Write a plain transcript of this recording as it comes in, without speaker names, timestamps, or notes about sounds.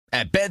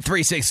At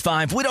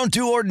Bet365, we don't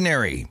do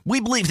ordinary. We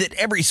believe that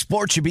every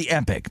sport should be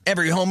epic.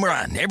 Every home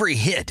run, every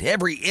hit,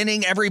 every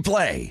inning, every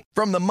play.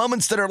 From the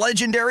moments that are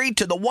legendary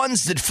to the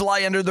ones that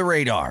fly under the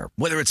radar.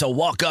 Whether it's a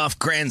walk-off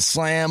grand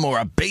slam or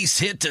a base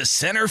hit to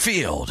center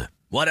field.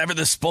 Whatever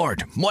the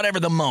sport, whatever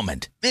the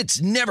moment.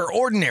 It's never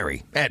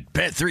ordinary at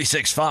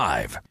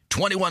Bet365.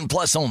 21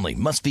 plus only.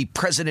 Must be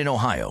present in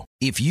Ohio.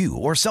 If you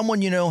or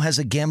someone you know has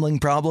a gambling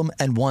problem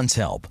and wants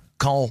help,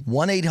 call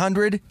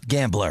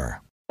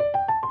 1-800-GAMBLER.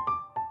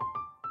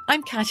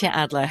 I'm Katya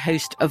Adler,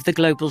 host of The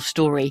Global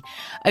Story.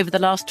 Over the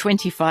last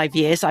 25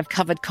 years, I've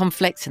covered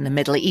conflicts in the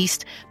Middle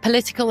East,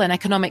 political and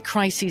economic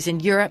crises in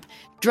Europe,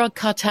 drug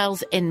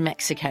cartels in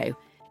Mexico.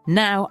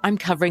 Now I'm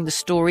covering the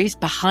stories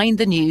behind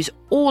the news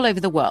all over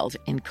the world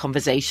in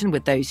conversation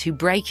with those who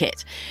break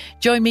it.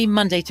 Join me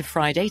Monday to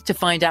Friday to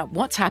find out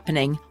what's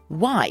happening,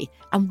 why,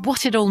 and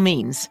what it all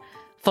means.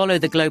 Follow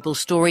The Global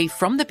Story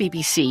from the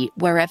BBC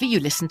wherever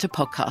you listen to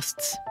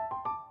podcasts.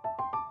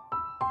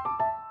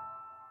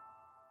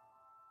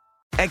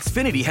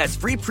 Xfinity has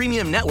free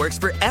premium networks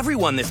for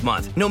everyone this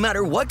month, no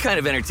matter what kind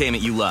of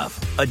entertainment you love.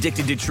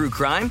 Addicted to true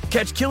crime?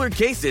 Catch killer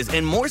cases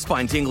and more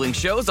spine-tingling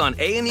shows on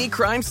A&E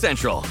Crime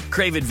Central.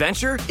 Crave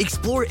adventure?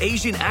 Explore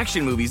Asian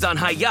action movies on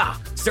Hi-Ya.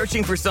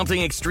 Searching for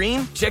something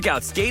extreme? Check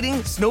out skating,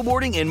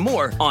 snowboarding, and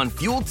more on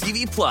Fuel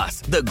TV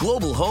Plus, the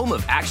global home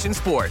of action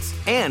sports.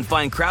 And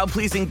find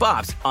crowd-pleasing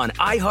bops on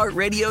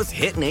iHeartRadio's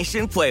Hit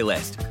Nation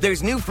playlist.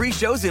 There's new free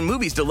shows and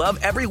movies to love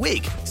every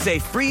week. Say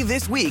free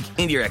this week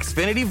in your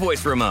Xfinity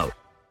voice remote.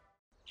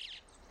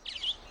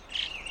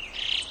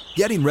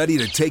 Getting ready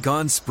to take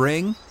on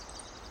spring?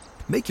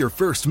 Make your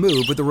first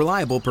move with the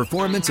reliable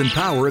performance and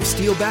power of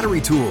Steel battery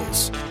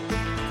tools.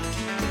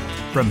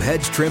 From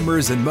hedge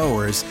trimmers and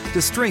mowers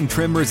to string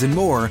trimmers and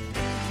more,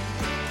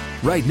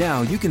 right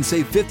now you can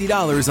save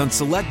 $50 on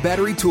select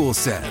battery tool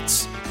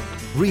sets.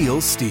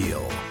 Real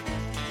Steel.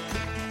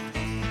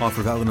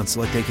 Offer valid on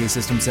select AK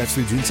system sets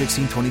through June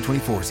 16,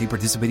 2024. See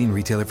participating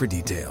retailer for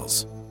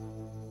details.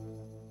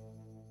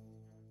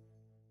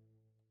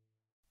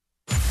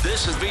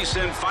 This is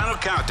VSiN Final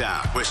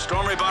Countdown with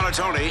Stormy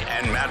Buonantony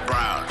and Matt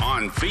Brown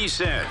on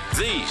VSiN,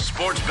 the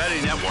Sports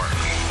Betting Network.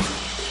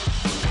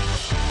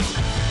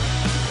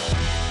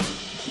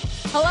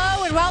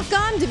 Hello and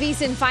welcome to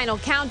VSiN Final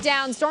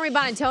Countdown. Stormy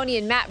Buonantony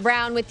and Matt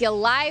Brown with you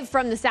live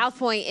from the South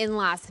Point in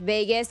Las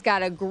Vegas.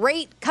 Got a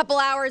great couple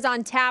hours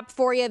on tap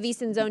for you.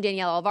 VSiN's own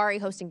Danielle Alvari,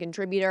 host and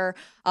contributor,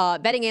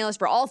 betting analyst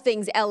for all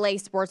things LA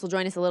sports, will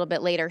join us a little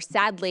bit later.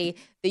 Sadly,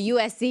 the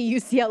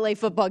USC-UCLA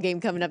football game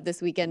coming up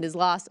this weekend has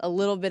lost a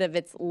little bit of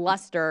its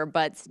luster,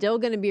 but still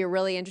going to be a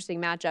really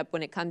interesting matchup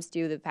when it comes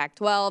to the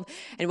Pac-12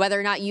 and whether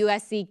or not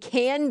USC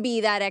can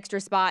be that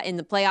extra spot in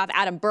the playoff.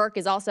 Adam Burke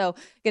is also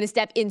going to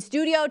step in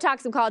studio,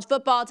 talk some college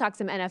football, talk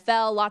some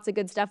NFL, lots of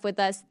good stuff with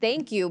us.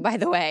 Thank you, by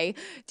the way,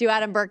 to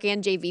Adam Burke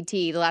and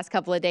JVT the last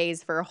couple of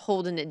days for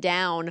holding it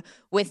down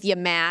with you,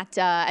 Matt.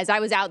 As I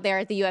was out there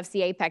at the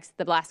UFC Apex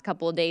the last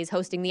couple of days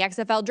hosting the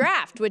XFL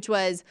draft, which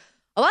was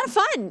a lot of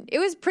fun. It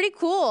was pretty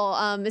cool,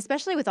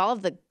 especially with all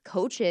of the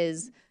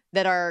coaches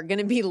that are going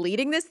to be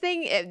leading this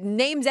thing.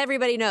 Names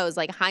everybody knows,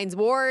 like Hines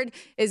Ward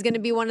is going to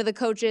be one of the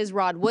coaches.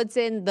 Rod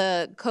Woodson,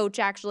 the coach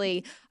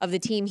actually of the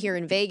team here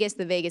in Vegas,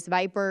 the Vegas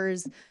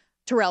Vipers.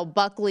 Terrell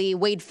Buckley,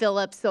 Wade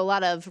Phillips, so a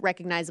lot of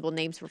recognizable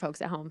names for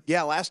folks at home.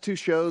 Yeah, last two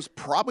shows,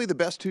 probably the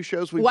best two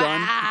shows we've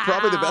done.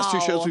 Probably the best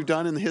two shows we've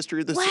done in the history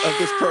of this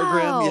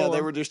program. Yeah,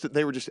 they were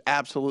just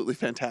absolutely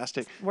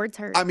fantastic. Words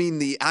hurt. I mean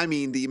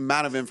the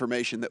amount of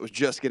information that was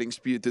just getting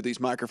spewed through these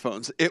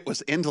microphones, it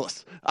was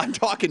endless. I'm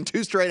talking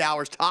 2 straight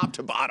hours top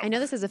to bottom. I know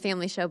this is a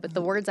family show, but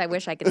the words I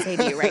wish I could say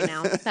to you right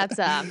now, that's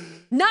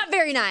not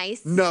very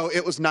nice. No,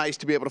 it was nice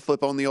to be able to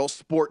flip on the old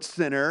Sports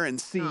Center and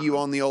see you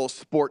on the old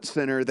Sports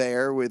Center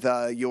there with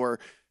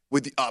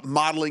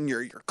modeling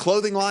your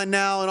clothing line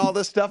now and all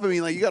this stuff. I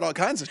mean, like, you got all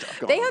kinds of stuff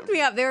going on. They hooked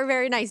me up. They were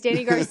very nice.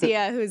 Danny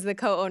Garcia, who's the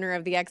co-owner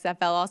of the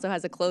XFL, also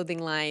has a clothing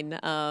line,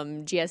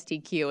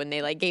 GSTQ, and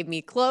they gave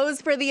me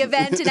clothes for the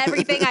event and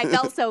everything. I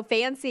felt so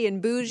fancy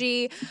and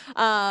bougie.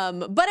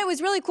 But it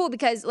was really cool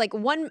because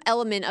one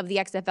element of the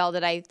XFL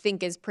that I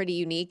think is pretty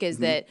unique is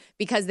that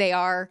because they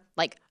are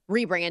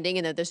rebranding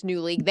into this new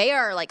league, they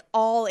are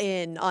all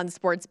in on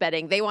sports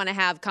betting. They want to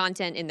have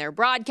content in their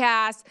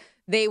broadcasts.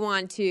 They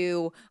want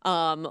to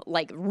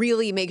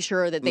really make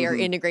sure that they are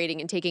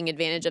integrating and taking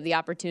advantage of the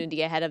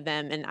opportunity ahead of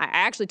them. And I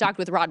actually talked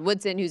with Rod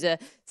Woodson, who's a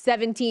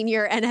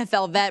 17-year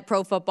NFL vet,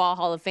 Pro Football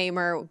Hall of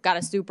Famer, got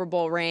a Super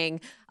Bowl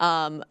ring,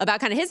 about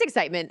kind of his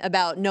excitement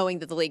about knowing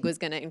that the league was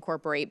going to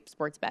incorporate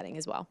sports betting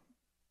as well.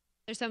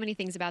 There's so many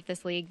things about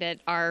this league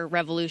that are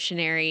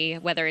revolutionary,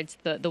 whether it's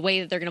the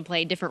way that they're going to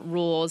play, different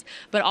rules,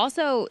 but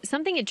also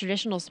something in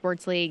traditional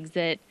sports leagues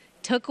that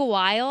took a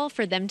while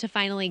for them to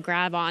finally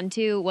grab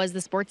onto was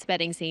the sports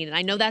betting scene. And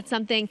I know that's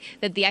something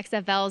that the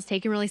XFL is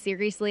taking really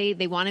seriously.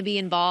 They want to be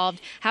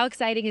involved. How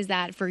exciting is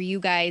that for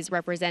you guys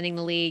representing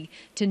the league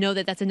to know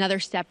that that's another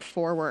step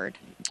forward?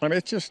 I mean,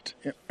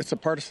 it's a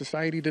part of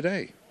society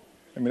today.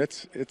 I mean,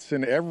 it's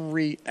in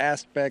every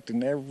aspect,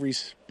 in every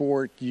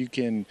sport you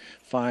can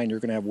find, you're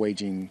going to have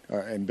waging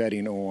and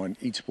betting on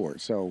each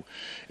sport. So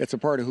it's a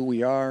part of who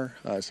we are.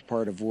 It's a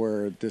part of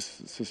where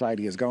this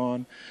society has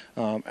gone.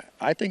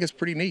 I think it's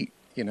pretty neat.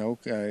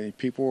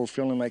 People are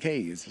feeling like,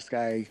 hey, is this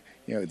guy,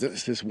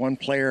 is this one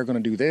player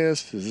going to do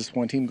this? Is this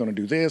one team going to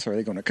do this? Are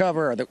they going to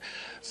cover?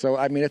 So,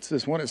 I mean, it's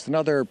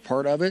another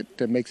part of it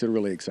that makes it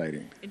really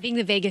exciting. Being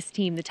the Vegas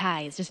team, the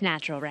tie is just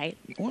natural, right?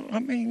 Well, I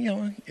mean,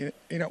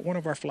 one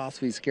of our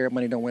philosophies, scared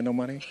money don't win no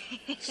money.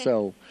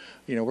 So,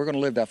 we're going to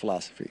live that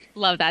philosophy.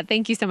 Love that.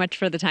 Thank you so much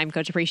for the time,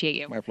 Coach. Appreciate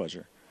you. My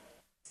pleasure.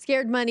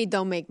 Scared money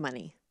don't make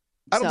money.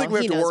 I don't think we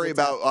have to worry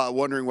about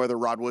wondering whether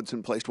Rod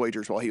Woodson placed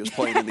wagers while he was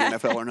playing in the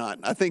NFL or not.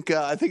 I think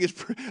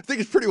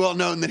it's pretty well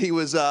known that he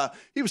was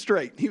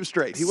straight. He was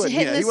straight. He wasn't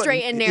hitting the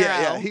straight and narrow.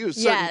 Yeah, he was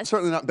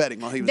certainly not betting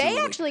while he was. They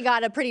actually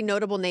got a pretty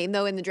notable name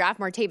though in the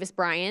draft, Martavis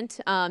Bryant.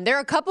 There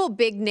are a couple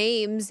big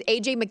names.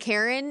 AJ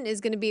McCarron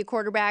is going to be a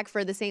quarterback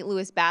for the St.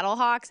 Louis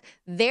Battlehawks.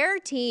 Their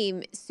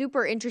team,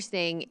 super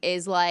interesting,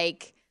 is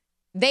like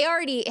they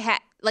already had.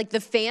 Like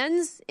the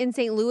fans in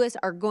St. Louis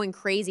are going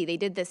crazy. They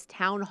did this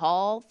town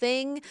hall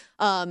thing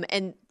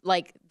and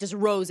like just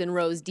rows and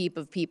rows deep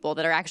of people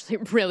that are actually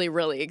really,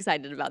 really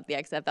excited about the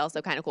XFL.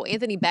 So kind of cool.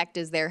 Anthony Becht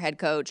is their head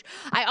coach.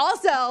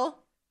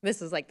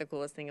 This is like the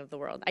coolest thing of the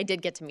world. I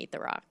did get to meet The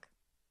Rock.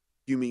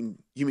 You mean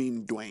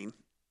Dwayne?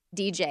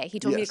 DJ. He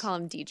told me to call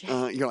him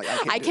DJ. You're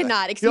like, I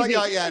cannot. Excuse me.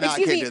 I can't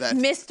do that.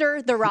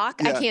 Mr. The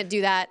Rock. I can't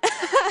do that.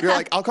 You're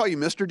like, I'll call you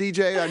Mr.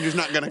 DJ. I'm just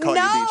not going to call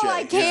you DJ. No,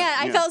 I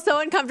can't. I felt so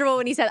uncomfortable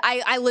when he said,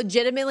 I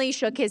legitimately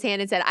shook his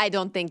hand and said, I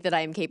don't think that I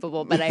am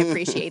capable, but I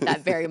appreciate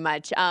that very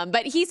much.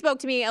 But he spoke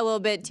to me a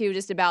little bit too,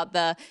 just about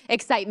the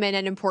excitement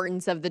and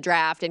importance of the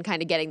draft and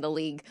kind of getting the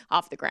league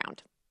off the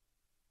ground.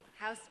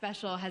 How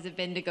special has it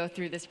been to go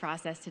through this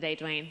process today,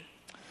 Dwayne?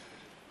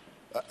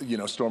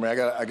 Stormy, I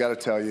got to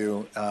tell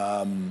you,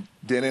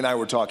 Danny and I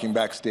were talking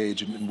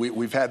backstage, and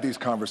we've had these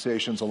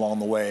conversations along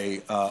the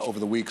way over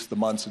the weeks, the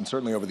months, and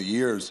certainly over the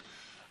years,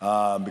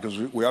 because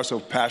we are so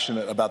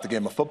passionate about the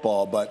game of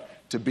football. But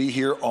to be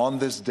here on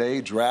this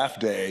day, draft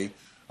day,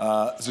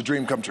 is a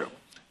dream come true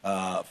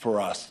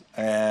for us.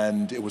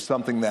 And it was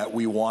something that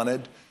we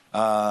wanted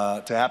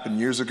to happen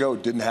years ago.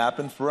 It didn't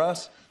happen for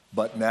us.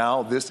 But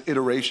now this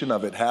iteration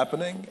of it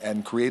happening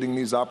and creating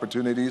these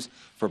opportunities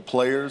for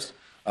players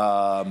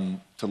to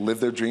live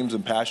their dreams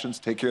and passions,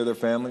 take care of their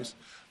families,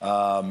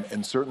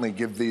 and certainly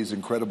give these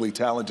incredibly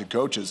talented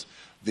coaches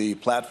the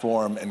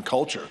platform and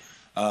culture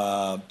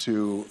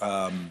to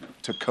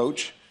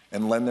coach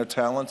and lend their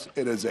talents.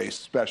 It is a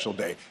special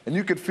day. And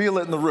you could feel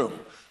it in the room.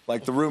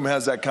 Like the room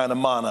has that kind of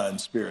mana and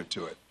spirit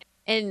to it.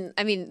 And,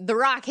 I mean, The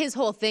Rock, his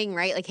whole thing,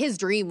 right? Like his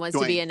dream was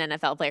to be an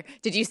NFL player.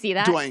 Did you see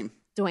that? Dwayne.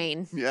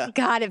 Yeah.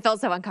 God, it felt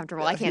so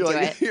uncomfortable. I can't do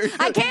it.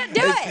 I can't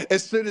do it.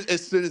 As soon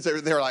as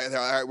they're like, all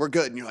right, we're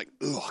good. And you're like,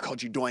 ugh, I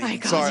called you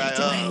Dwayne. Sorry.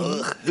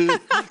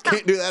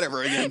 Can't do that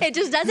ever again. It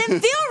just doesn't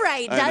feel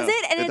right, does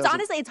it? And it's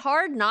honestly, it's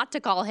hard not to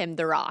call him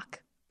The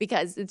Rock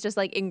because it's just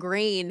like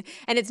ingrained.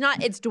 And it's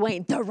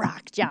Dwayne The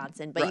Rock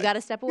Johnson. But you got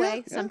to step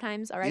away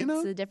sometimes. All right.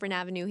 It's a different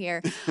avenue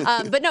here.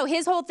 But no,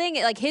 his whole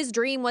thing, like his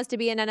dream was to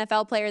be an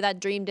NFL player. That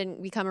dream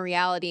didn't become a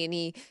reality. And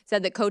he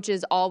said that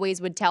coaches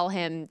always would tell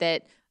him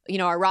that,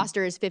 our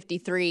roster is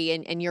 53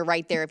 and you're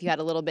right there if you had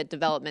a little bit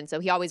development. So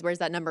he always wears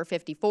that number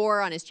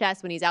 54 on his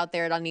chest when he's out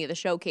there at any of the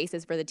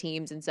showcases for the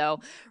teams. And so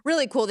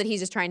really cool that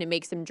he's just trying to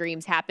make some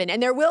dreams happen.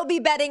 And there will be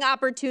betting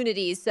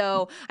opportunities.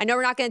 So I know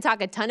we're not going to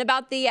talk a ton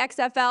about the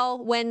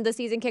XFL when the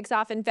season kicks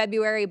off in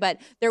February,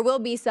 but there will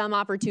be some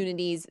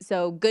opportunities.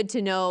 So good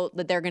to know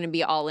that they're going to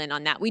be all in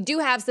on that. We do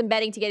have some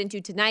betting to get into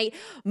tonight.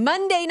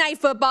 Monday Night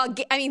Football.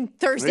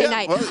 Thursday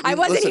night. I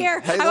wasn't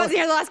here. I wasn't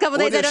here the last couple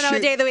days. I don't know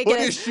what day of the week it is.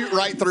 We'll just shoot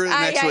right through it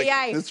next week.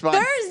 It's fine.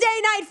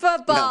 Thursday Night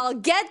Football.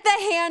 Get the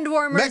hand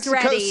warmers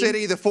ready. Mexico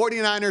City, the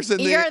 49ers, and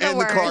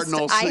the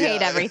Cardinals. I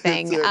hate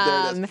everything.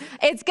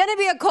 It's going to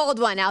be a cold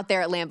one out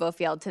there at Lambeau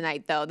Field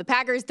tonight, though. The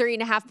Packers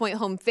 3.5-point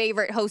home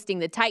favorite hosting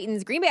the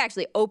Titans. Green Bay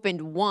actually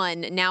opened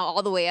 1, now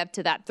all the way up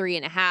to that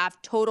 3.5.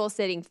 Total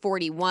sitting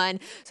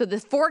 41. So the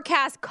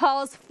forecast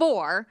calls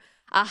for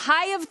a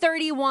high of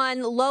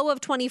 31, low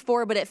of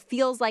 24, but it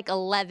feels like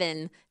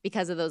 11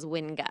 because of those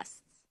wind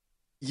gusts.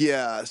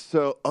 Yeah.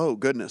 So, oh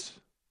goodness.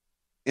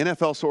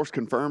 NFL source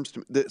confirms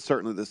that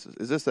certainly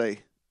is this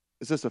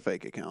a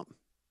fake account?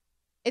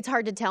 It's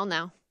hard to tell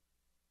now.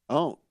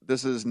 Oh,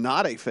 this is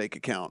not a fake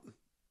account.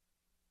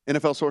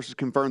 NFL sources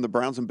confirm the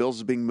Browns and Bills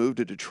is being moved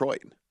to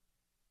Detroit.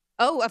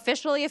 Oh,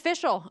 officially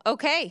official.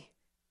 Okay.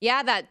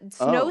 Yeah, that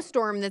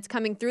snowstorm that's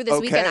coming through this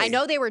weekend. I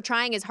know they were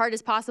trying as hard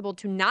as possible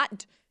to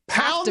not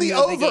pound the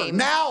over.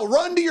 Now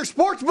run to your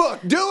sports book.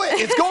 Do it.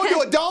 It's going to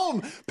a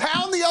dome.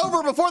 Pound the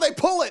over before they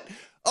pull it.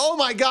 Oh,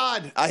 my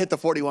God. I hit the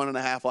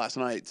 41.5 last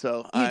night.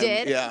 So you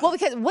did? Yeah. Well,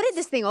 because what did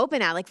this thing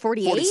open at? Like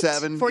 48?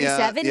 47.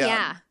 47?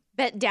 Yeah.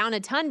 Bet down a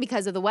ton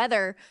because of the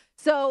weather.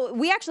 So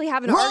we actually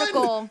have an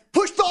article.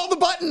 Push all the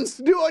buttons.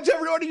 Do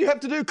whatever you have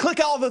to do. Click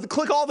all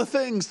the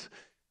things.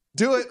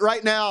 Do it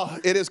right now.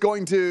 It is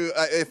going to,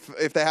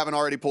 if they haven't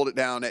already pulled it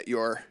down at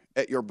your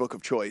at your book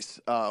of choice.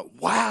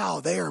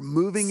 Wow, they are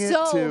moving it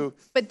to.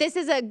 But this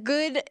is a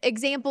good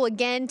example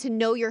again to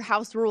know your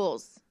house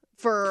rules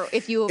for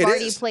if you have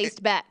already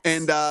placed bets.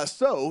 And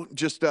so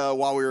just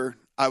while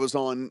I was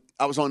on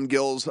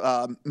Gil's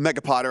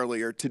Megapod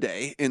earlier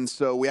today, and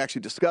so we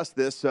actually discussed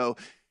this. So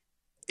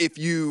if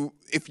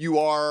you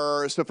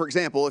are, so for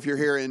example, if you're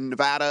here in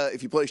Nevada,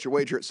 if you place your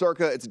wager at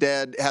Circa, it's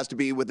dead. It has to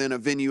be within a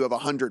venue of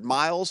 100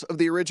 miles of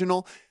the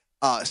original.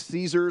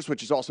 Caesars,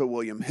 which is also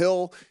William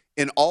Hill.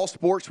 In all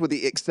sports with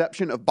the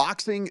exception of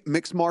boxing,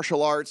 mixed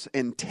martial arts,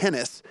 and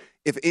tennis,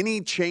 if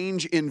any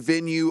change in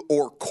venue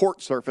or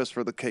court surface,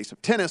 for the case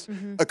of tennis,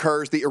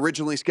 occurs, the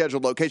originally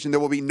scheduled location, there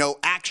will be no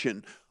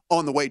action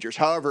on the wagers.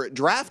 However, at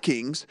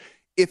DraftKings,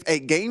 if a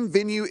game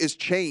venue is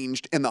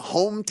changed and the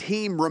home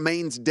team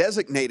remains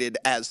designated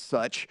as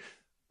such,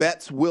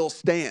 bets will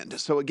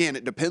stand. So again,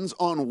 it depends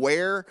on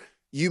where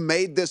you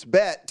made this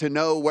bet to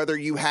know whether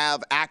you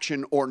have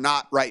action or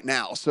not right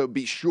now. So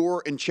be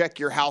sure and check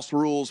your house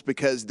rules,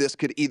 because this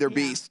could either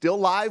be still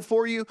live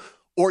for you,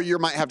 or you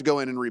might have to go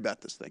in and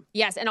rebet this thing.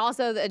 Yes, and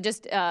also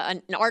just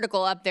an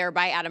article up there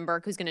by Adam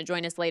Burke, who's going to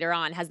join us later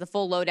on, has the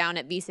full lowdown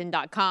at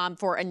vsin.com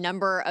for a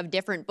number of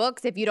different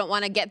books. If you don't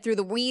want to get through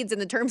the weeds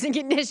and the terms and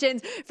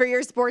conditions for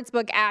your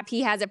sportsbook app,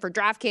 he has it for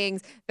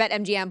DraftKings,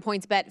 BetMGM,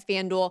 PointsBet,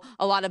 FanDuel,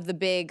 a lot of the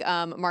big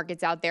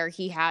markets out there.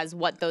 He has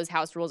what those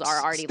house rules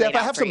are already laid out for you.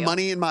 I have some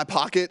money in my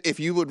pocket.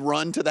 If you would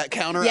run to that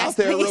counter out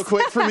there real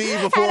quick for me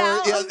before,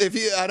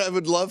 I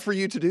would love for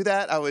you to do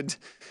that.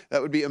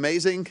 That would be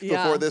amazing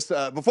before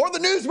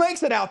the news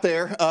makes it out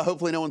there.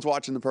 Hopefully no one's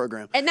watching the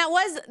program. And that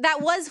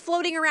was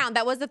floating around.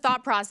 That was the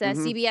thought process.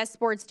 CBS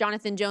Sports'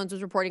 Jonathan Jones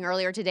was reporting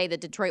earlier today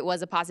that Detroit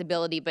was a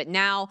possibility. But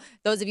now,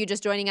 those of you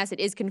just joining us, it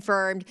is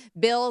confirmed.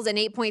 Bills, an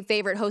 8-point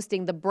favorite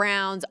hosting the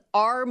Browns,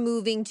 are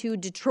moving to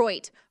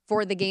Detroit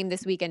for the game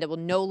this weekend. It will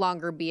no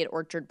longer be at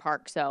Orchard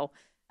Park. So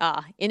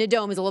in a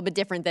dome is a little bit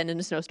different than in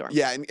a snowstorm.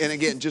 Yeah, and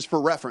again, just for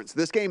reference,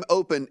 this game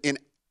opened in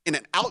an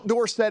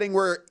outdoor setting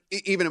where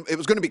even it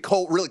was going to be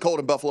cold, really cold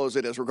in Buffalo as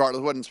it is, regardless.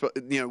 It wasn't,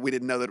 we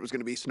didn't know that it was going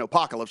to be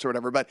snowpocalypse or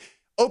whatever, but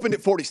opened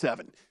at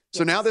 47.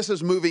 So now this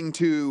is moving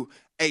to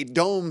a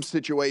dome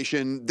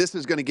situation. This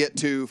is going to get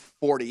to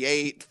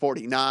 48,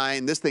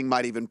 49. This thing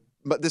might even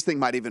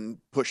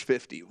push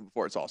 50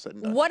 before it's all said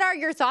and done. What are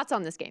your thoughts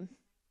on this game?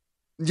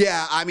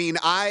 Yeah, the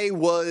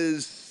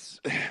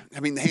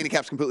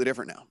handicap's completely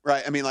different now,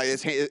 right?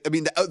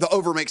 The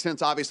over makes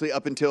sense, obviously,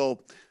 up until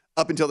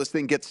this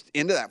thing gets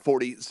into that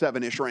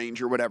 47-ish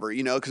range or whatever,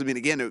 because,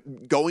 again,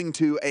 going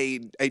to a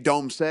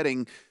dome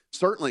setting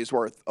certainly is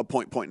worth a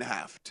point and a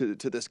half to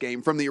this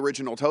game from the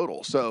original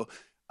total. So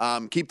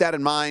keep that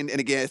in mind. And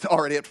again, it's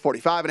already up to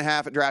 45.5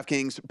 at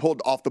DraftKings,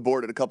 pulled off the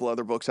board at a couple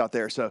other books out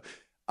there. So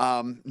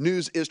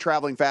news is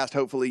traveling fast.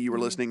 Hopefully you were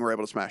listening, were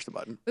able to smash the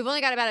button. We've only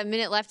got about a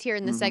minute left here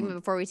in the segment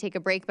before we take a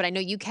break, but I know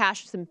you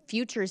cashed some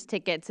futures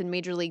tickets in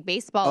Major League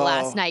Baseball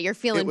last night. You're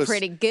feeling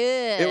pretty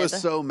good. It was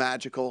so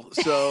magical.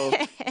 So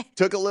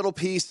took a little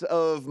piece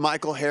of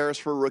Michael Harris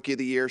for Rookie of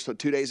the Year. So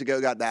 2 days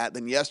ago got that.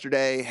 Then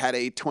yesterday had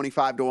a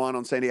 25-1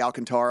 on Sandy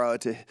Alcantara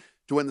to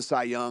win the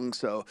Cy Young.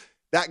 So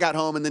that got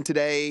home. And then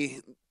today,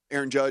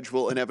 Aaron Judge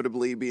will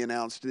inevitably be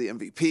announced the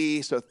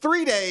MVP. So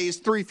 3 days,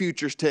 3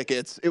 futures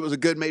tickets. It was a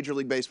good Major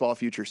League Baseball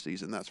futures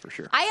season, that's for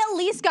sure. I at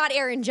least got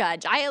Aaron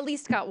Judge. I at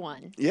least got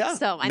one. Yeah,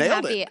 so I'm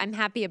happy. I'm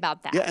happy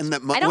about that. Yeah, and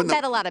I don't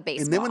bet a lot of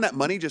baseball. And then when that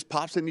money just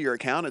pops into your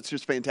account, it's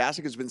just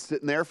fantastic. It's been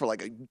sitting there for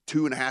like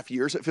 2.5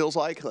 years. It feels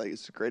like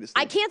it's the greatest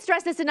thing. I can't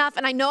stress this enough,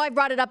 and I know I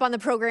brought it up on the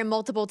program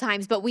multiple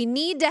times, but we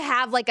need to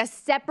have like a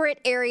separate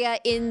area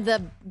in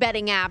the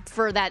betting app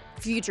for that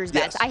futures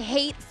bets. I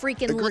hate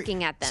freaking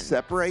looking at them.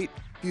 Separate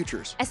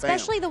futures.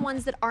 Especially the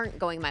ones that aren't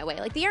going my way.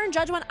 Like the Aaron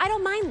Judge one, I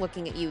don't mind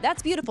looking at you.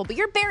 That's beautiful. But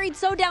you're buried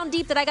so down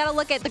deep that I got to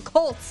look at the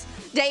Colts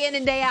day in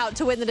and day out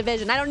to win the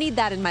division. I don't need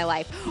that in my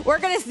life. We're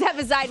going to step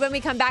aside when we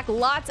come back.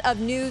 Lots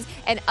of news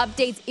and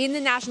updates in the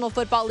National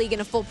Football League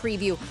and a full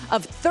preview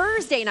of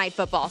Thursday Night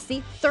Football.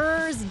 See,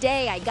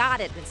 Thursday. I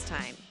got it this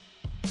time.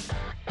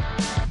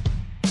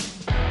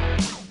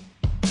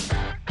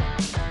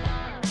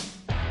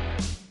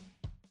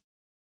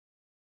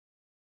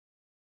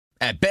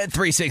 At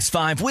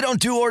Bet365, we don't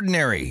do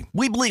ordinary.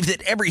 We believe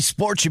that every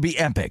sport should be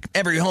epic.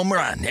 Every home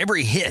run,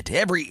 every hit,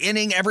 every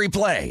inning, every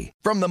play.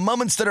 From the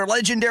moments that are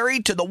legendary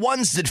to the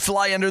ones that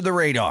fly under the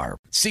radar.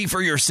 See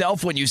for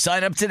yourself when you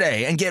sign up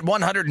today and get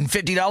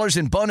 $150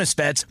 in bonus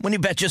bets when you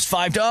bet just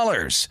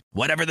 $5.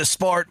 Whatever the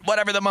sport,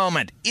 whatever the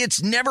moment,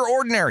 it's never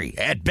ordinary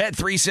at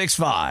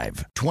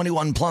Bet365.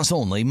 21 plus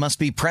only. Must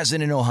be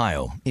present in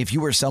Ohio. If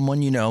you or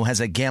someone you know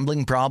has a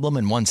gambling problem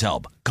and wants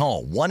help,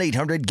 call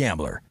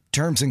 1-800-GAMBLER.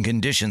 Terms and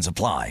conditions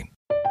apply.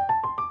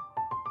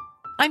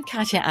 I'm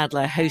Katya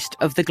Adler, host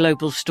of The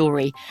Global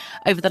Story.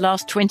 Over the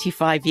last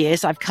 25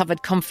 years, I've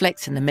covered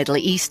conflicts in the Middle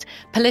East,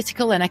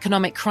 political and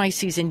economic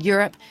crises in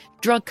Europe,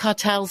 drug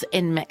cartels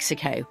in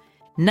Mexico.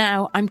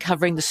 Now I'm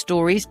covering the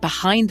stories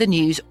behind the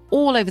news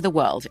all over the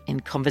world in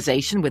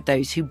conversation with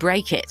those who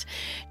break it.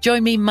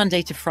 Join me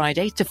Monday to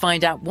Friday to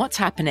find out what's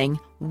happening,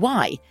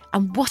 why,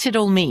 and what it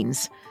all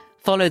means.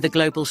 Follow The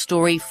Global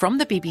Story from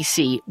the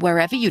BBC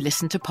wherever you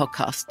listen to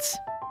podcasts.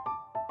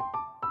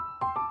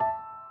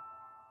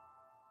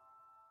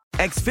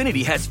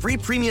 Xfinity has free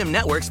premium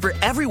networks for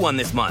everyone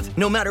this month,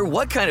 no matter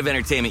what kind of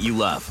entertainment you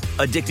love.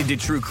 Addicted to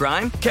true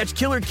crime? Catch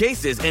killer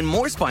cases and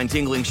more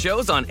spine-tingling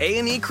shows on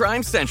A&E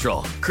Crime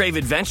Central. Crave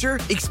adventure?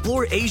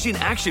 Explore Asian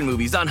action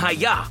movies on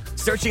Hi-YAH.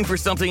 Searching for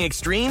something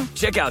extreme?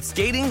 Check out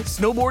skating,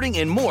 snowboarding,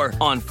 and more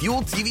on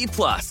Fuel TV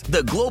Plus,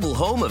 the global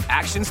home of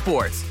action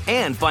sports.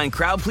 And find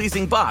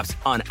crowd-pleasing bops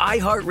on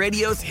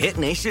iHeartRadio's Hit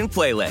Nation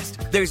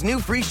playlist. There's new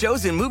free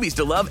shows and movies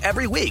to love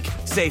every week.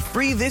 Say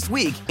free this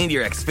week in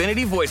your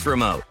Xfinity voice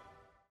remote.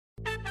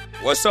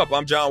 What's up?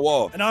 I'm John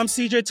Wall. And I'm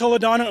CJ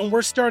Toledano, and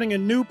we're starting a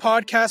new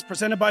podcast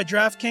presented by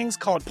DraftKings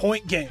called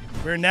Point Game.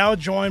 We're now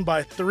joined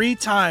by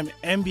three-time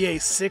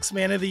NBA Sixth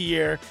Man of the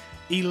Year,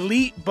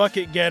 elite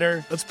bucket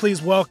getter. Let's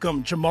please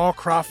welcome Jamal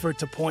Crawford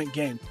to Point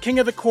Game. King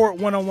of the Court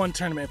one-on-one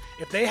tournament.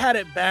 If they had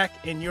it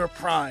back in your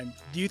prime,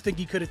 do you think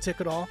you could have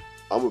took it all?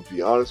 I'm going to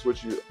be honest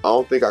with you. I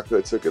don't think I could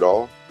have took it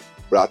all,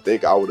 but I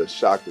think I would have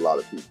shocked a lot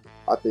of people.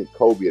 I think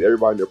Kobe and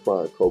everybody in their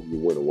prime, Kobe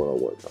would win a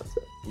one-on-one contest.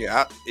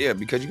 Yeah,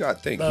 because you got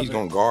to think, he's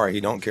going to guard.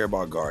 He don't care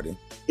about guarding.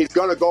 He's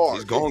going to guard.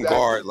 He's going to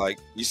guard. Like,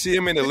 you see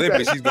him in the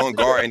Olympics, he's going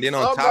to guard. And then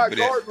on top of that. I'm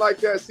not guarding like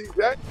that,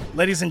 CJ.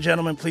 Ladies and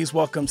gentlemen, please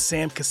welcome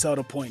Sam Cassell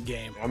to Point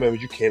Game. I remember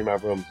you came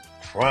out from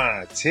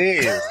prime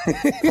 10.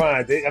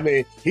 I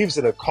mean, he was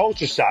in a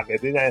culture shock. And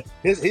then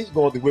he's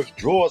going through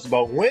withdrawals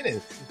about winning.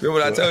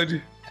 Remember what I told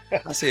you?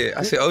 I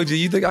said, OG,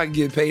 you think I can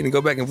get paid and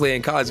go back and play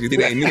in college because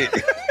it ain't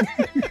it?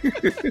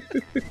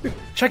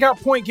 Check out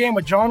Point Game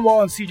with John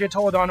Wall and CJ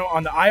Toledano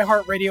on the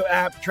iHeartRadio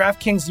app,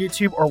 DraftKings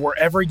YouTube, or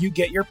wherever you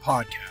get your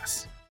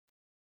podcasts.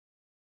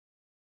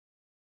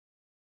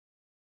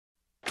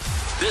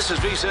 This is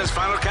VSiN's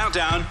Final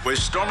Countdown with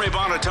Stormy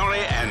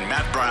Buonantony and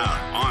Matt Brown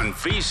on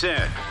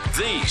VSiN,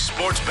 the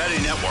sports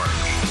betting network.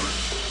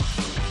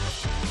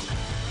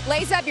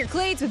 Lace up your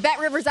cleats with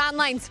BetRivers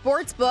Online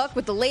Sportsbook.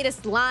 With the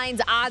latest lines,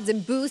 odds,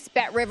 and boosts,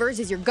 BetRivers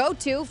is your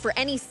go-to for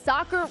any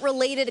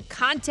soccer-related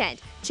content.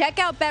 Check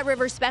out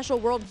BetRivers' special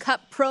World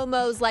Cup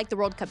promos like the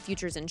World Cup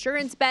Futures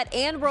Insurance Bet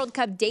and World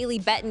Cup Daily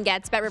Bet and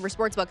Gets. BetRivers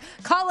Sportsbook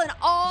calling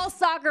all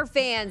soccer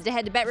fans to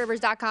head to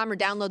BetRivers.com or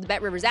download the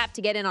BetRivers app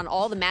to get in on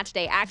all the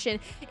matchday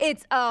action.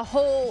 It's a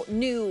whole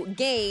new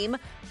game.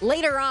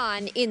 Later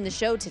on in the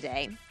show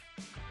today,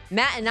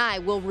 Matt and I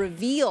will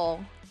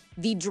reveal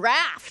the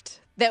draft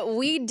that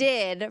we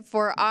did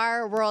for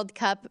our World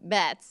Cup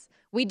bets.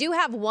 We do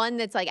have one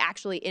that's like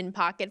actually in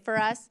pocket for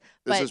us.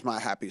 This is my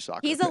happy soccer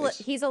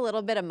He's a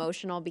little bit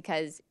emotional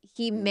because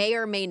he may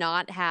or may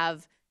not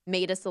have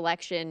made a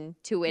selection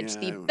to which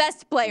the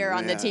best player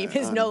on the team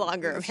is no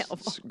longer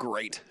available. It's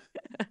great.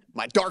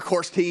 My dark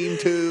horse team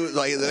too.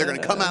 Like they're going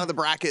to come out of the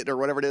bracket or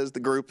whatever it is, the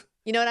group.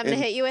 You know what I'm going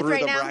to hit you with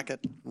right now? Bracket,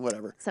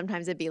 whatever.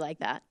 Sometimes it'd be like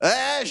that.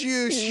 As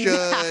you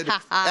should.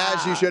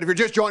 As you should. If you're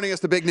just joining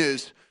us, the big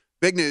news.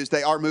 Big news,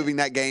 they are moving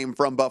that game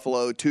from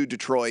Buffalo to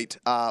Detroit.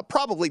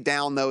 Probably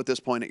down, though, at this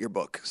point at your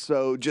book.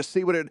 So just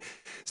see what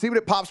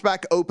it pops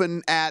back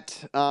open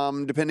at,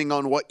 depending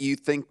on what you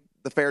think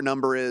the fair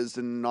number is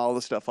and all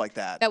the stuff like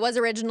that. That was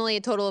originally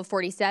a total of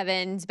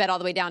 47. It's bet all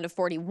the way down to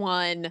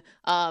 41.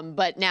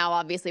 But now,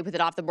 obviously, with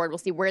it off the board, we'll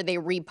see where they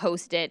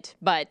repost it.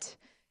 But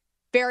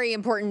very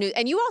important news.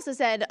 And you also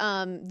said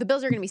the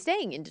Bills are going to be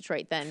staying in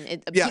Detroit then.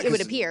 It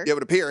would appear. It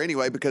would appear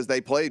anyway because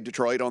they played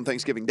Detroit on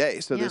Thanksgiving Day.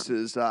 So this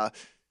is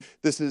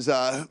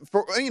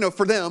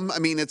for them. I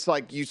mean, it's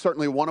like you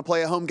certainly want to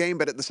play a home game,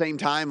 but at the same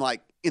time,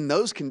 like in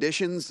those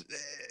conditions,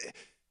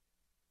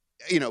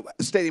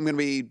 stadium going to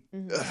be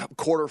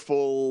quarter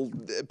full.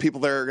 People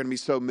there are going to be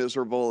so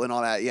miserable and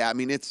all that. Yeah, I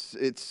mean,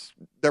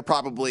 they're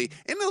probably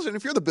and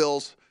if you're the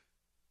Bills,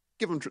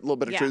 give them a little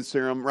bit of truth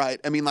serum,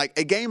 right? I mean, like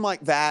a game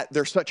like that,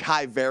 there's such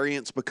high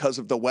variance because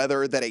of the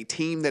weather that a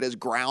team that is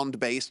ground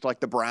based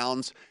like the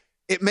Browns,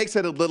 it makes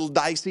it a little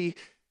dicey.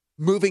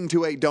 Moving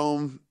to a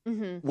dome,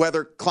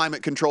 weather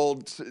climate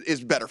controlled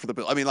is better for the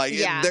Bills. I mean, like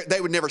they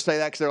would never say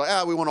that because they're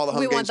like, we want all the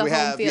home games we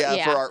have,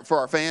 for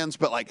our fans.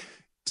 But like,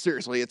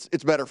 seriously,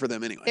 it's better for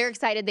them anyway. They're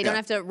excited. They don't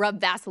have to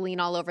rub Vaseline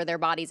all over their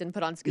bodies and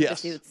put on scuba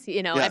suits.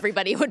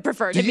 Everybody would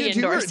prefer to be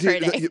indoors for a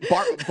day.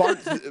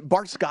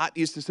 Bart Scott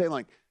used to say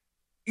like,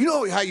 you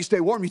know how you stay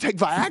warm? You take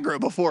Viagra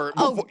before.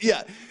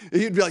 Yeah.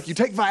 He'd be like, you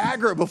take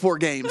Viagra before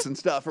games and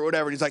stuff or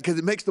whatever. And he's like, because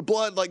it makes the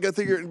blood like go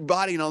through your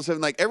body and all of a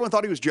sudden, like everyone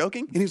thought he was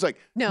joking. And he's like,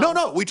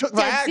 no, we took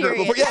Viagra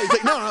before. Yeah, he's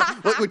like,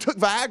 no, we took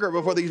Viagra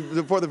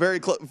before the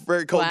very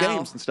cold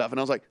games and stuff. And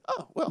I was like,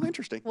 oh, well,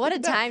 interesting. What a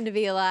time to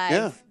be alive.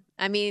 Yeah.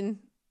 I mean,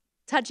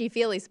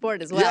 touchy-feely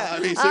sport as well. Yeah, I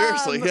mean,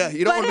 seriously,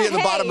 you don't want to be at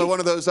the bottom of one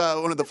of those,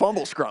 one of the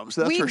fumble scrums,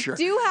 that's for sure.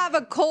 We do have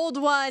a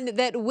cold one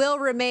that will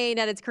remain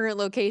at its current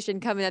location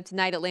coming up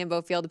tonight at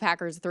Lambeau Field. The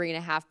Packers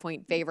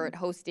 3.5-point favorite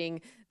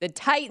hosting the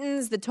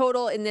Titans. The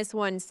total in this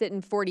one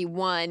sitting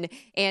 41,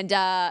 and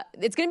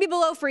it's going to be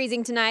below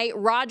freezing tonight.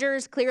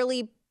 Rodgers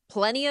clearly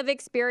plenty of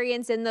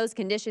experience in those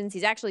conditions.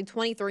 He's actually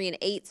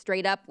 23-8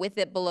 straight up with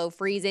it below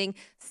freezing.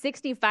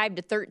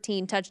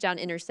 65-13 touchdown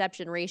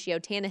interception ratio.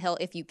 Tannehill,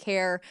 if you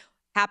care,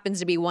 happens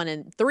to be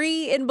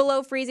 1-3 in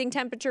below freezing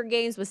temperature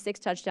games with 6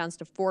 touchdowns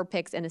to 4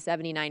 picks and a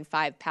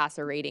 79.5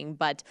 passer rating.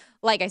 But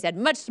like I said,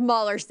 much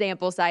smaller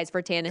sample size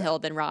for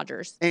Tannehill than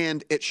Rodgers.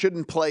 And it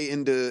shouldn't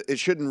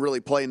really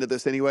play into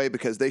this anyway,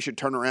 because they should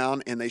turn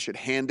around and they should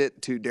hand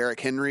it to Derrick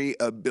Henry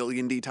a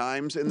billion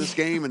times in this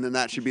game, and then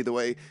that should be the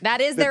way.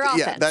 That is their offense.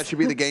 Yeah, that should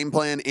be the game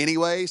plan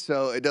anyway,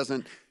 so it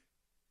doesn't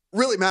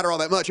really matter all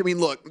that much. I mean,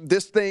 look,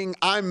 this thing,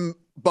 I'm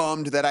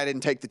bummed that I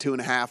didn't take the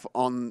 2.5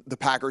 on the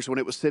Packers when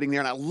it was sitting there,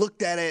 and I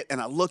looked at it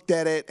and I looked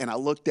at it and I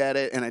looked at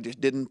it, and I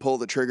just didn't pull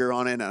the trigger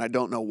on it, and I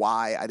don't know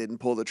why I didn't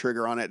pull the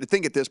trigger on it. I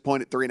think at this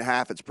point at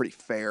 3.5, it's pretty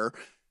fair.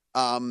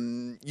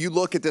 You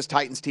look at this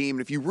Titans team,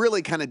 and if you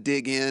really kind of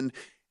dig in,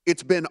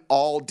 it's been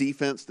all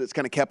defense that's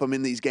kind of kept them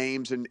in these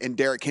games, and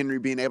Derrick Henry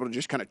being able to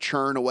just kind of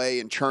churn away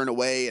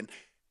and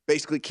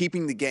basically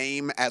keeping the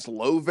game as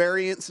low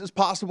variance as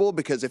possible,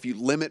 because if you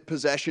limit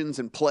possessions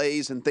and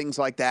plays and things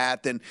like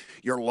that, then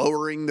you're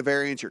lowering the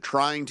variance. You're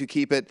trying to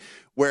keep it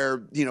where,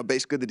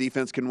 basically the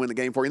defense can win the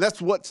game for you. And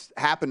that's what's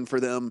happened for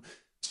them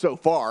so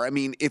far. I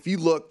mean, if you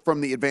look from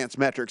the advanced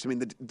metrics, I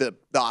mean, the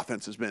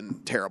offense has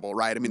been terrible,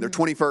 right? I mean, they're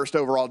 21st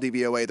overall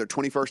DVOA. They're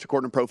 21st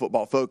according to Pro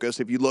Football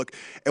Focus. If you look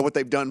at what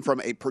they've done from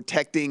a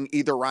protecting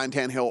either Ryan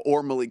Tannehill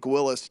or Malik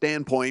Willis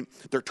standpoint,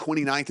 they're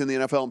 29th in the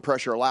NFL in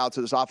pressure allowed. So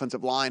this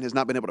offensive line has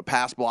not been able to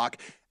pass block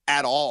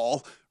at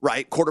all,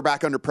 right?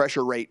 Quarterback under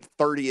pressure rate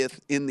 30th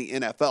in the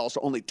NFL. So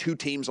only 2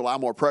 teams allow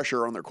more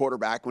pressure on their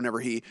quarterback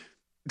whenever he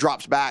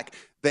drops back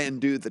than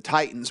do the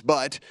Titans.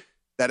 But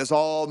that is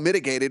all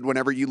mitigated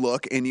whenever you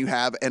look and you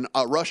have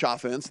a rush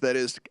offense that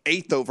is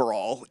 8th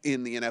overall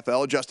in the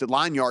NFL, adjusted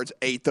line yards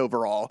 8th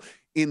overall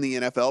in the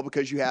NFL,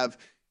 because you have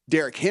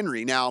Derrick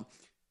Henry. Now,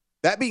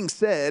 that being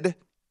said,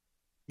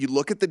 you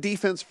look at the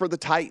defense for the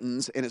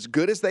Titans, and as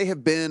good as they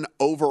have been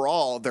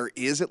overall, there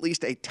is at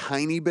least a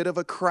tiny bit of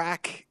a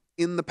crack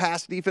in the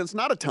pass defense.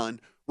 Not a ton.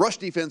 Rush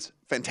defense,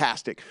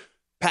 fantastic.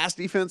 Pass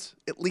defense,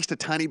 at least a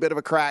tiny bit of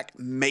a crack,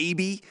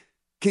 maybe.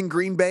 Can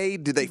Green Bay,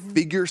 did they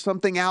figure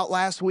something out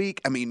last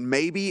week? I mean,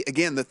 maybe.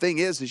 Again, the thing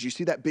is you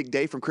see that big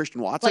day from Christian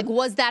Watson. Like,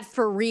 was that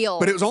for real?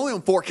 But it was only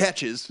on 4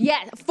 catches.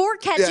 Yeah, 4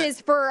 catches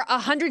for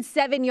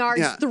 107 yards.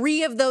 Yeah.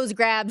 3 of those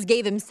grabs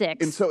gave him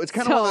 6. And so it's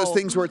kind of one of those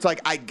things where it's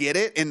like, I get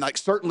it, and like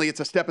certainly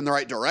it's a step in the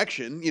right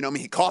direction. I mean,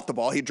 he caught the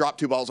ball. He dropped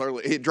 2 balls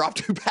early. He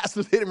dropped 2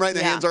 passes, hit him right in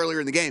the hands earlier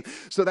in the game.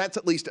 So that's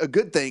at least a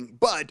good thing.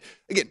 But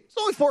again, it's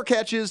only 4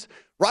 catches.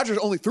 Rodgers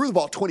only threw the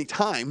ball 20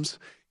 times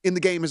in the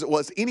game as it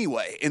was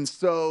anyway. And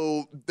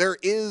so there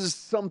is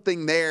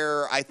something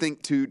there, I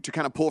think, to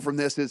kind of pull from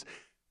this is,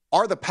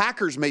 are the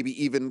Packers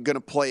maybe even going to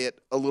play it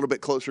a little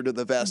bit closer to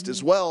the vest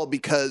as well?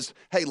 Because,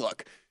 hey,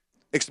 look,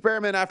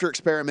 experiment after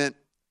experiment,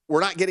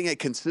 we're not getting a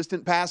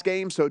consistent pass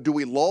game. So do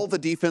we lull the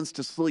defense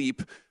to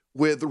sleep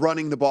with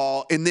running the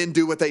ball and then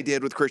do what they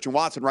did with Christian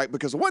Watson, right?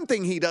 Because the one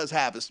thing he does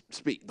have is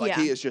speed. Like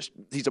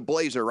he's a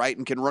blazer, right?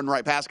 And can run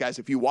right past guys.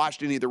 If you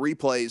watched any of the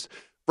replays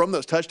from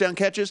those touchdown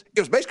catches, it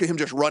was basically him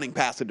just running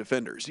past the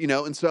defenders,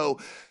 And so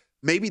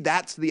maybe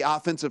that's the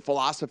offensive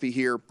philosophy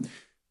here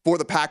for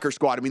the Packers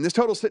squad. I mean, this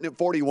total's sitting at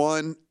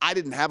 41. I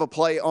didn't have a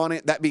play on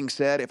it. That being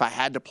said, if I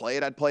had to play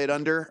it, I'd play it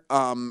under.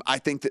 I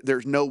think that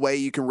there's no way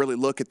you can really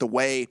look at the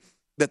way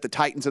that the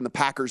Titans and the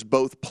Packers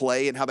both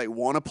play and how they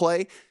want to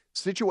play.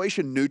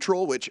 Situation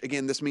neutral, which,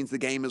 again, this means the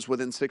game is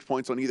within 6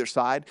 points on either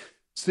side.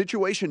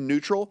 Situation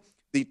neutral,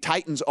 the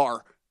Titans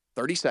are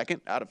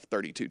 32nd out of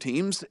 32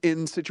 teams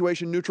in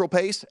situation neutral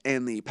pace,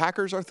 and the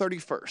Packers are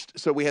 31st.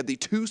 So we had the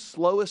 2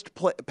 slowest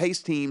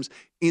pace teams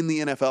in the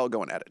NFL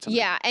going at it tonight.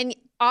 Yeah, and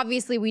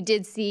obviously we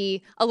did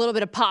see a little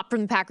bit of pop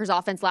from the Packers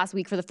offense last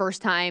week for the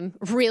first time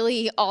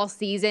really all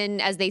season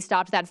as they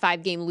stopped that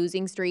 5-game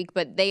losing streak,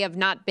 but they have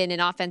not been an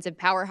offensive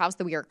powerhouse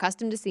that we are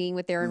accustomed to seeing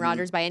with Aaron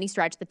Rodgers by any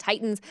stretch. The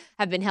Titans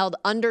have been held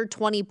under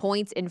 20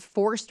 points in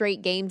 4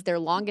 straight games, their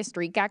longest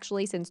streak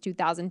actually since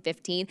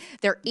 2015.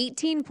 They're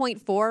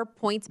 18.4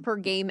 points per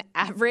game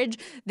average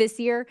this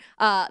year,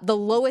 the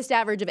lowest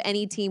average of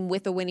any team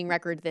with a winning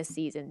record this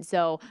season.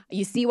 So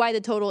you see why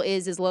the total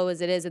is as low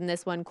as it is in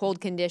this one.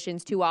 Cold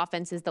conditions, 2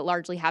 offenses that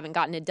largely haven't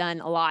gotten it done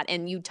a lot.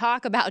 And you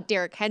talk about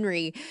Derrick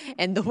Henry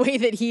and the way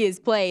that he is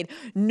played.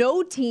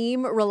 No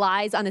team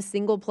relies on a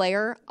single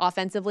player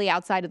offensively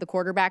outside of the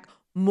quarterback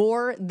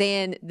more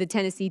than the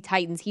Tennessee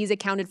Titans. He's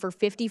accounted for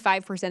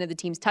 55% of the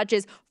team's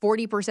touches,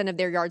 40% of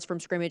their yards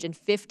from scrimmage, and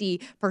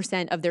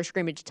 50% of their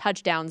scrimmage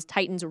touchdowns.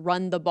 Titans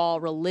run the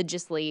ball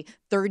religiously,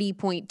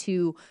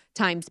 30.2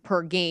 times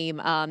per game.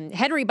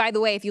 Henry, by the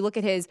way, if you look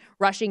at his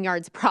rushing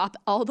yards prop,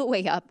 all the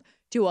way up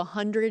to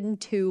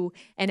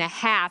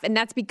 102.5. And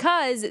that's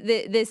because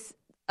this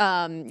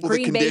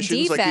Green Bay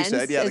defense, like you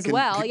said, as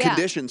well.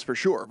 Conditions for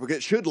sure, because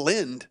it should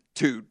lend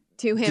to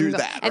him. Do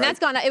that, and that's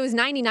gone. It was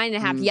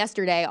 99.5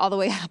 yesterday, all the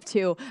way up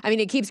to, I mean,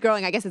 it keeps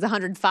growing. I guess it's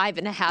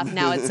 105.5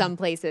 now at some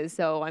places.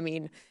 So, I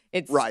mean,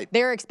 it's right.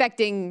 They're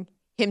expecting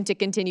him to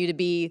continue to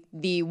be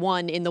the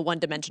one in the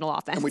one-dimensional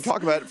offense. And we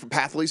talk about it from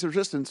path least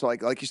resistance.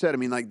 Like you said, I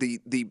mean, like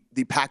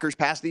the Packers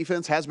pass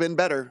defense has been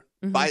better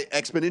by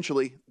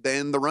exponentially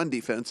than the run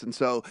defense. And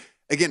so,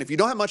 again, if you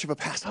don't have much of a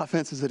pass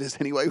offense as it is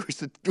anyway,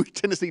 which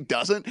Tennessee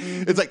doesn't,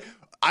 it's like,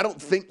 I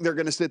don't think they're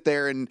going to sit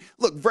there and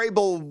look,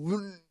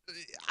 Vrabel,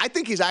 I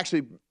think he's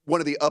actually one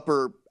of the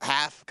upper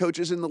half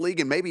coaches in the league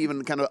and maybe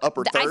even kind of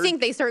upper third. I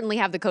think they certainly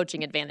have the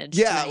coaching advantage.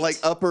 Yeah, tonight. like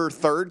upper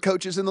third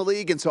coaches in the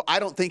league. And so I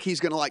don't think he's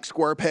going to like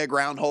square peg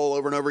round hole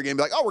over and over again and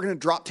be like, oh, we're going to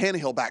drop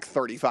Tannehill back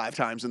 35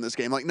 times in this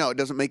game. Like, no, it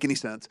doesn't make any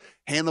sense.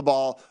 Hand the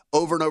ball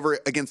over and over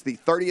against the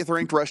 30th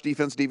ranked rush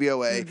defense,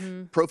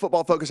 DVOA. Pro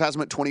Football Focus has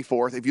them at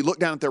 24th. If you look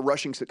down at their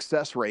rushing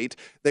success rate,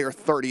 they are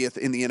 30th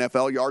in the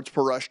NFL. Yards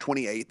per rush,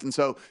 28th. And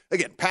so,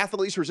 again, path of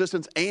least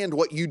resistance and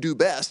what you do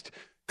best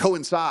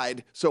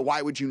coincide. So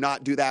why would you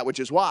not do that? Which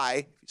is why,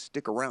 if you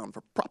stick around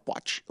for Prop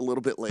Watch a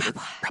little bit later,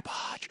 Prop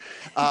Watch.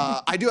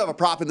 I do have a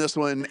prop in this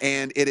one,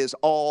 and it is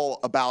all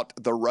about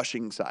the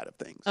rushing side of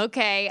things.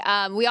 Okay.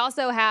 We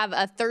also have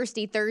a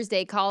Thirsty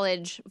Thursday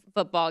college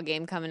football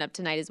game coming up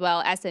tonight as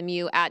well.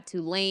 SMU at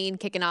Tulane,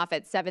 kicking off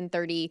at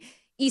 7:30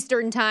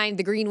 Eastern time.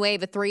 The Green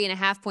Wave, a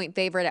 3.5-point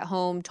favorite at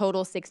home,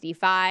 total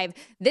 65.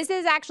 This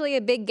is actually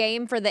a big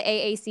game for the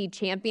AAC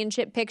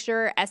championship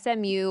picture.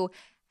 SMU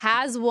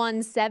has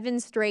won 7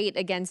 straight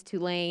against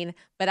Tulane,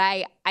 but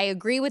I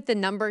agree with the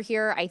number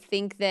here. I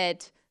think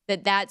that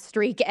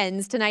streak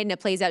ends tonight and it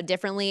plays out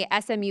differently.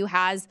 SMU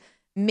has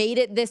made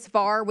it this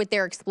far with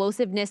their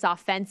explosiveness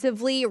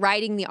offensively,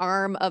 riding the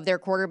arm of their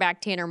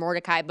quarterback, Tanner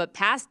Mordecai. But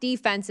pass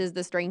defense is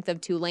the strength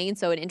of Tulane,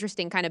 so an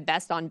interesting kind of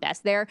best on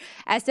best there.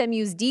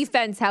 SMU's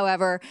defense,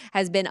 however,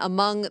 has been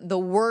among the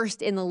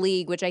worst in the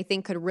league, which I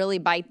think could really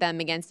bite them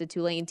against a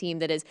Tulane team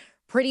that is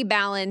pretty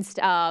balanced.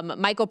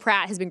 Michael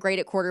Pratt has been great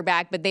at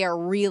quarterback, but they are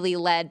really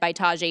led by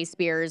Tajay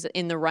Spears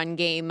in the run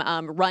game.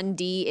 Run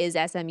D is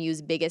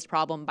SMU's biggest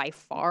problem by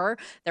far.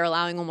 They're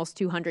allowing almost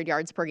 200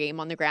 yards per game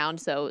on the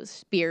ground, so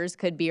Spears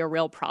could be a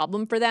real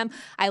problem for them.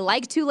 I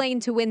like Tulane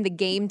to win the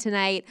game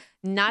tonight.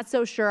 Not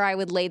so sure I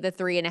would lay the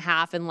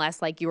 3.5 unless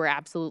like you were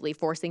absolutely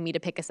forcing me to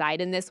pick a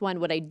side in this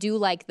one. What I do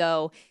like,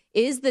 though,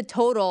 is the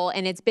total,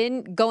 and it's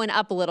been going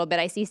up a little bit.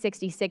 I see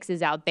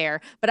 66s out there,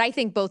 but I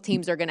think both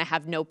teams are going to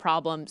have no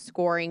problem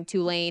scoring.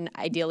 Tulane,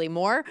 ideally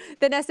more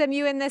than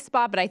SMU in this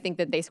spot, but I think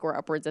that they score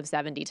upwards of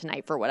 70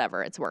 tonight for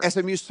whatever it's worth.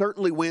 SMU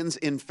certainly wins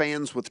in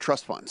fans with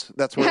trust funds.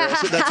 That's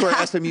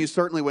where SMU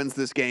certainly wins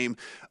this game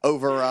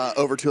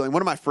over Tulane.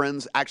 One of my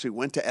friends actually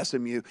went to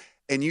SMU,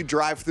 and you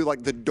drive through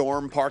like the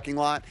dorm parking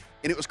lot,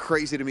 and it was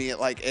crazy to me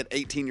at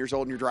 18 years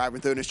old, and you're driving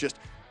through, and it's just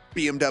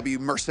BMW,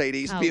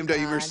 Mercedes, Range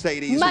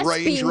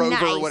Rover,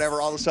 nice.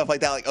 Whatever, all the stuff like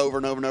that, like over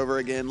and over and over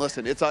again.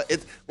 Listen, it's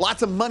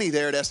lots of money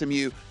there at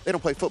SMU. They don't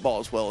play football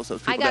as well as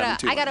those people.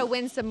 I gotta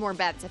win some more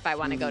bets if I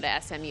want to go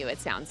to SMU. It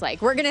sounds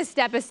like we're gonna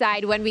step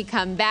aside when we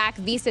come back.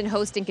 VSiN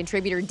host and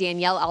contributor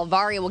Danielle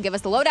Alvari will give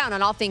us the lowdown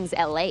on all things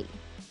LA.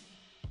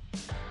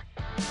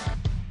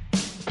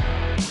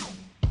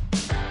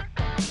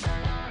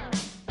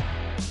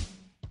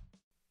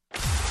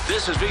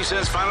 This is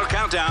VSiN's Final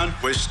Countdown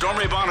with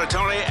Stormy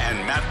Buonantony and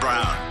Matt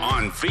Brown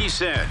on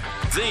VSiN,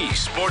 the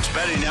sports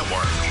betting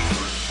network.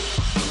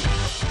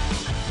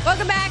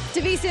 Welcome back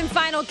to VSiN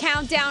Final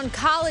Countdown.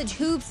 College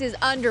hoops is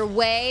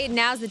underway.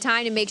 Now's the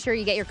time to make sure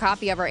you get your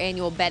copy of our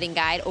annual betting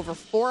guide. Over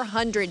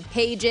 400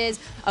 pages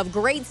of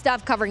great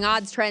stuff covering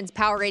odds, trends,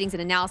 power ratings,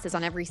 and analysis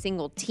on every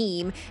single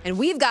team. And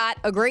we've got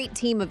a great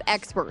team of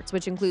experts,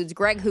 which includes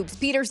Greg Hoops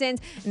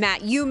Petersons,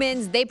 Matt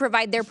Youmans. They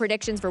provide their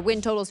predictions for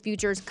win totals,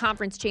 futures,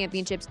 conference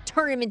championships,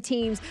 tournament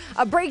teams,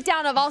 a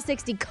breakdown of all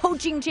 60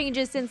 coaching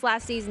changes since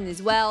last season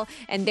as well,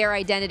 and their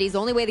identities.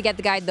 The only way to get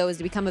the guide, though, is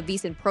to become a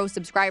VSiN Pro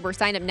subscriber.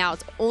 Sign up now.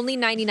 It's only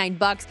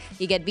 $99.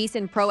 You get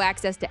VSiN Pro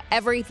access to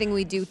everything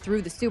we do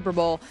through the Super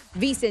Bowl.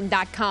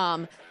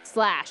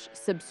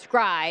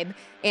 VSiN.com/subscribe.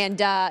 And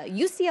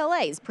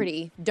UCLA is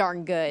pretty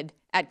darn good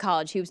at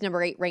college hoops,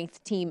 number 8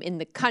 ranked team in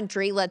the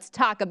country. Let's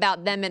talk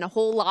about them and a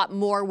whole lot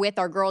more with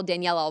our girl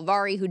Danielle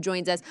Alvari, who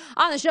joins us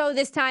on the show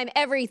this time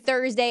every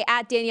Thursday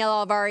at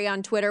Danielle Alvari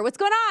on Twitter. What's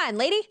going on,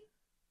 lady?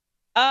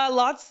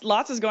 Lots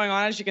is going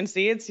on, as you can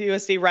see. It's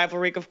USC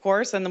rivalry week, of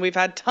course, and then we've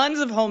had tons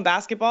of home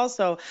basketball.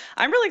 So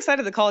I'm really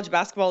excited that college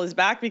basketball is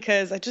back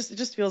because it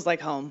just feels like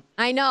home.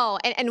 I know,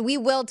 and we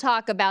will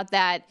talk about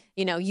that,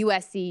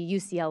 USC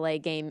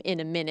UCLA game in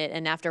a minute.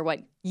 And after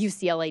what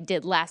UCLA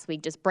did last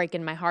week, just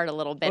breaking my heart a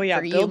little bit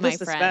for you, my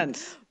friend.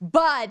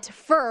 But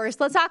first,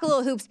 let's talk a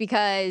little hoops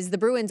because the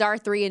Bruins are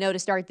 3-0 to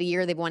start the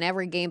year. They've won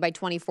every game by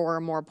 24 or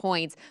more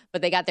points,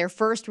 but they got their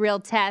first real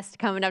test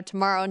coming up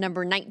tomorrow.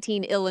 Number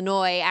 19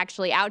 Illinois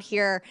actually out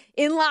here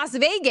in Las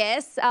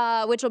Vegas,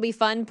 which will be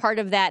fun, part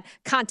of that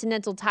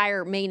Continental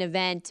Tire main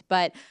event.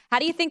 But how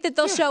do you think that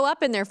they'll show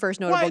up in their first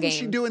notable game? Why isn't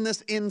she doing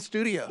this in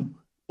studio?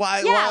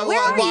 Why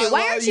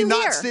aren't you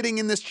not here? sitting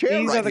in this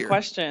chair These right are the here?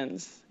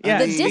 questions. Yeah,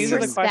 the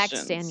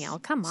disrespect, Danielle.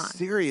 Come on.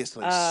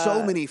 Seriously,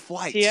 so many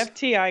flights.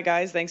 TFTI,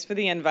 guys. Thanks for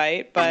the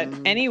invite. But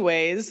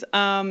anyways,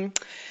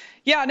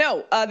 Yeah,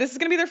 no, this is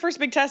going to be their first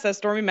big test, as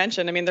Stormy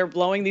mentioned. I mean, they're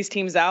blowing these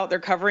teams out. They're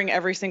covering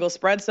every single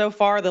spread so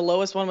far. The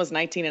lowest one was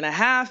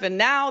 19.5, and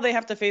now they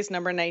have to face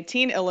number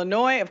 19,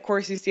 Illinois. Of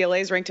course, UCLA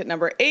is ranked at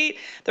number 8.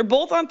 They're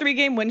both on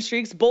 3-game win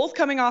streaks, both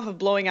coming off of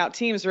blowing out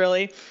teams,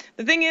 really.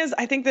 The thing is,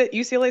 I think that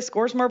UCLA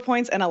scores more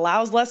points and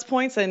allows less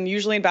points, and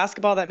usually in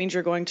basketball, that means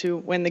you're going to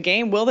win the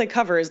game. Will they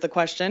cover is the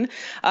question.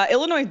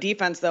 Illinois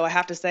defense, though, I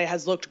have to say,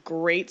 has looked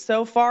great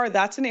so far.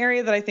 That's an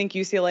area that I think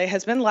UCLA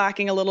has been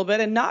lacking a little bit,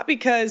 and not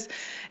because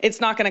it's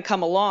not going to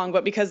come along,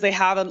 but because they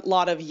have a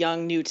lot of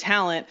young, new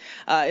talent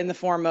in the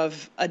form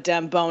of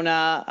Adem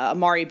Bona,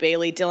 Amari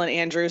Bailey, Dylan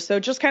Andrews. So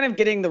just kind of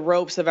getting the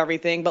ropes of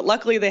everything. But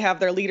luckily, they have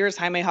their leaders,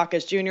 Jaime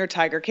Jaquez Jr.,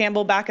 Tiger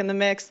Campbell back in the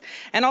mix,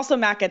 and also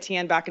Mac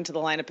Etienne back into the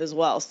lineup as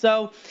well.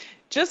 So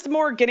just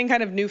more getting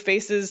kind of new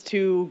faces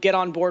to get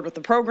on board with the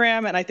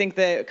program. And I think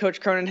that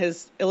Coach Cronin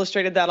has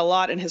illustrated that a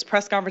lot in his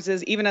press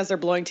conferences. Even as they're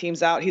blowing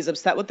teams out, he's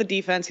upset with the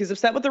defense. He's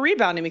upset with the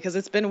rebounding because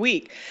it's been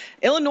weak.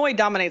 Illinois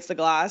dominates the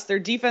glass. Their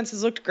defense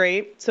has looked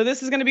great. So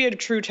this is going to be a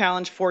true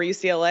challenge for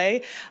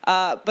UCLA.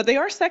 But they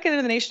are second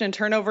in the nation in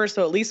turnovers,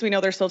 so at least we know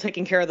they're still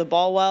taking care of the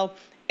ball well.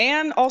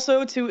 And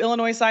also to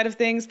Illinois' side of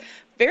things,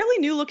 fairly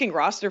new-looking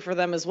roster for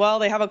them as well.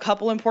 They have a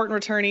couple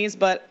important returnees,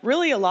 but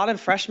really a lot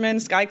of freshmen.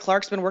 Sky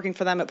Clark's been working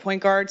for them at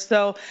point guard.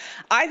 So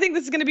I think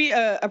this is going to be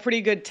a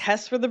pretty good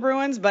test for the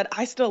Bruins, but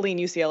I still lean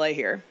UCLA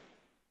here.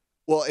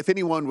 Well, if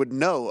anyone would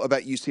know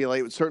about UCLA,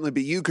 it would certainly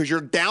be you because you're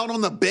down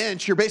on the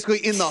bench. You're basically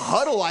in the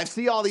huddle. I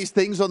see all these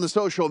things on the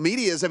social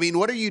medias. I mean,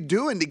 what are you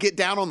doing to get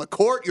down on the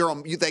court?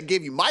 They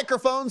gave you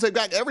microphones. They've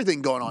got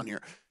everything going on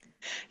here.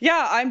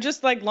 Yeah, I'm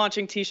just like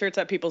launching T-shirts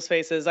at people's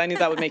faces. I knew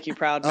that would make you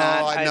proud,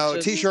 Matt. Oh, I know.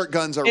 T-shirt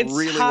guns are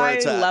really where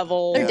it's at.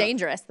 Level. They're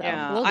dangerous, though.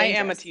 Yeah, dangerous. I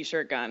am a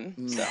T-shirt gun.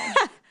 So.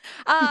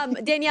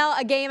 Danielle,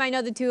 a game I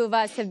know the two of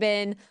us have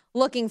been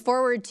looking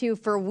forward to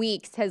for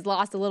weeks has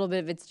lost a little bit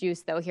of its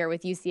juice, though, here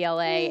with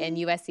UCLA and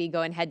USC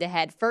going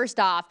head-to-head. First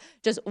off,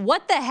 just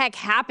what the heck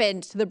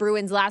happened to the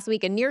Bruins last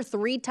week? A near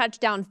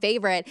 3-touchdown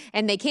favorite,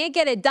 and they can't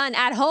get it done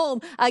at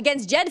home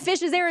against Jedd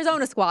Fisch's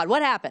Arizona squad.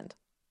 What happened?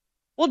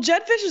 Well,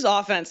 Jedd Fisch's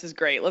offense is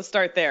great. Let's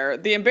start there.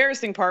 The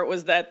embarrassing part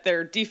was that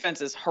their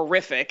defense is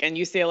horrific, and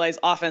UCLA's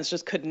offense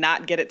just could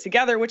not get it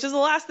together, which is the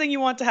last thing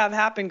you want to have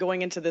happen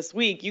going into this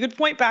week. You could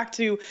point back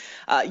to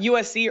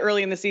USC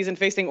early in the season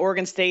facing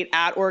Oregon State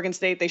at Oregon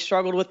State. They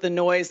struggled with the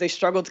noise. They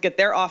struggled to get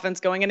their offense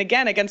going, and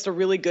again, against a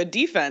really good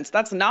defense.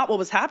 That's not what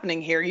was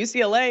happening here.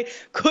 UCLA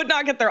could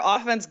not get their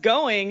offense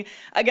going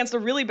against a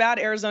really bad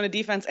Arizona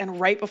defense and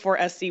right before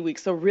SC week.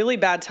 So really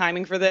bad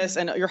timing for this,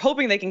 and you're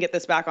hoping they can get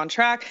this back on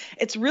track.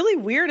 It's really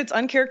weird. It's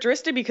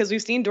uncharacteristic because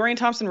we've seen Dorian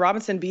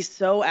Thompson-Robinson be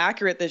so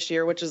accurate this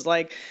year, which is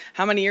like,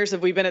 how many years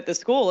have we been at this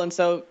school? And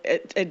so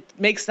it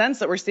makes sense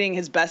that we're seeing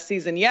his best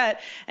season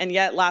yet. And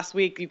yet last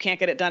week, you can't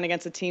get it done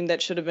against a team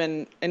that should have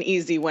been an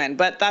easy win.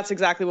 But that's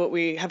exactly what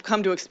we have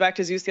come to expect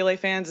as UCLA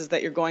fans, is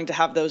that you're going to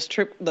have those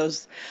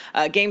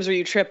games where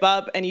you trip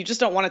up, and you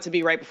just don't want it to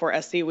be right before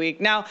SC week.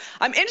 Now,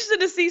 I'm interested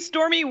to see,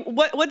 Stormy,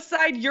 what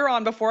side you're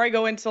on before I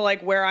go into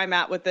like where I'm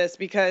at with this,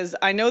 because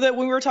I know that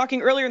when we were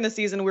talking earlier in the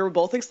season, we were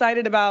both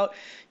excited about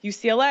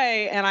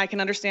UCLA, and I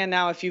can understand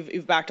now if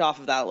you've backed off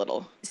of that a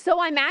little.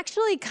 So I'm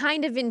actually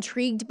kind of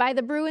intrigued by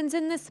the Bruins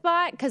in this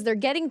spot because they're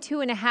getting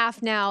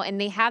 2.5 now, and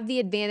they have the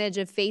advantage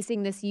of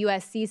facing this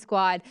USC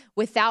squad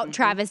without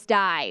Travis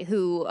Dye,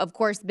 who, of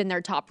course, been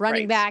their top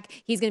running back.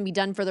 He's going to be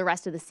done for the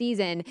rest of the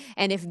season.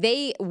 And if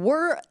they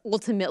were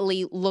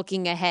ultimately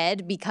looking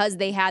ahead because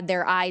they had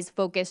their eyes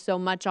focused so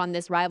much on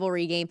this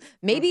rivalry game,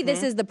 maybe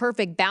this is the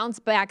perfect bounce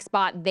back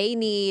spot they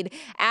need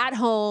at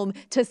home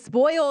to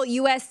spoil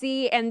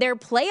USC and their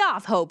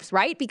playoff hopes,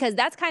 right? Because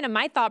that's kind of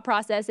my thought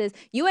process is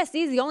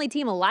USC is the only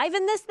team alive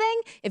in this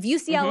thing. If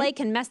UCLA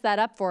can mess that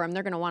up for them,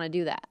 they're going to want to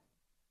do that.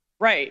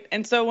 Right.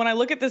 And so when I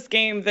look at this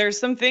game, there's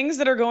some things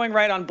that are going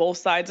right on both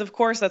sides, of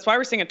course. That's why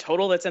we're seeing a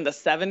total that's in the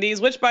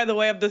 70s, which, by the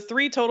way, of the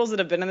 3 totals that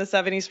have been in the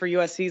 70s for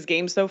USC's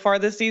games so far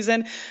this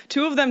season,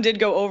 2 of them did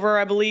go over,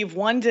 I believe.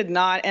 1 did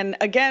not. And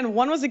again,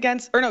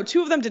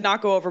 2 of them did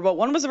not go over, but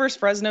 1 was versus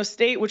Fresno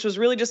State, which was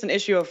really just an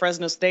issue of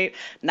Fresno State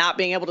not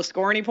being able to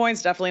score any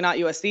points, definitely not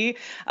USC.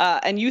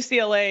 And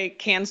UCLA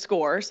can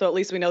score, so at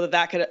least we know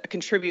that could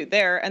contribute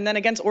there. And then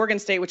against Oregon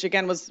State, which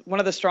again was one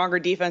of the stronger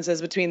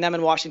defenses between them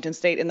and Washington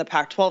State in the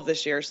Pac-12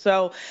 this year.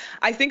 So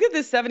I think that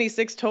this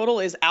 76 total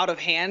is out of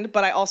hand,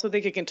 but I also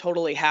think it can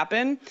totally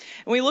happen. And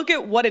we look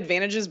at what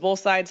advantages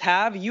both sides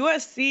have.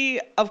 USC,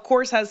 of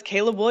course, has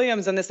Caleb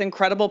Williams and this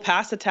incredible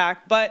pass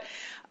attack, but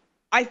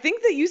I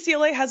think that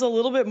UCLA has a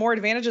little bit more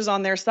advantages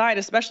on their side,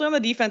 especially on the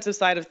defensive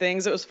side of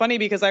things. It was funny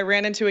because I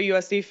ran into a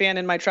USC fan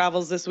in my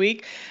travels this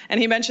week, and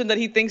he mentioned that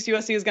he thinks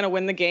USC is going to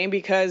win the game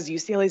because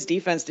UCLA's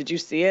defense, did you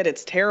see it?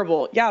 It's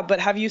terrible. Yeah, but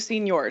have you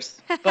seen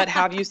yours?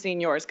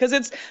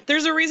 Because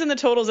there's a reason the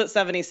total's at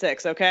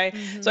 76, okay?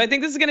 So I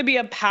think this is going to be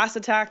a pass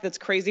attack that's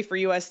crazy for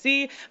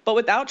USC, but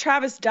without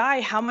Travis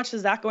Dye, how much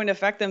is that going to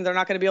affect them? They're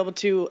not going to be able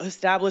to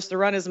establish the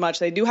run as much.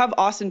 They do have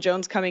Austin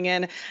Jones coming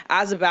in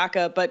as a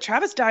backup, but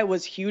Travis Dye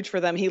was huge for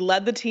them. He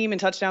led the team in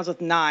touchdowns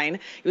with 9.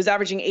 He was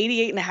averaging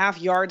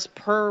 88.5 yards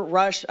per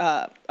rush,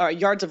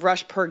 yards of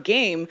rush per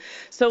game.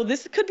 So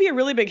this could be a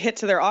really big hit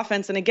to their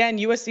offense. And again,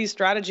 USC's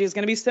strategy is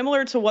going to be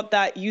similar to what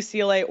that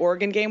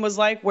UCLA-Oregon game was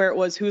like, where it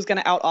was who's going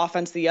to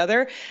out-offense the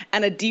other.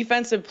 And a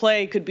defensive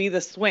play could be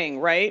the swing,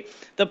 right?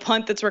 The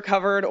punt that's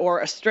recovered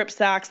or a strip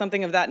sack,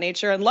 something of that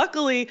nature. And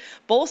luckily,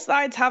 both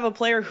sides have a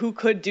player who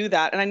could do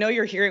that. And I know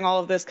you're hearing all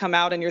of this come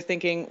out and you're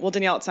thinking, well,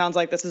 Danielle, it sounds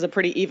like this is a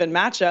pretty even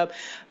matchup.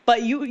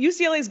 But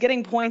UCLA is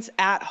getting points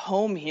at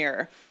home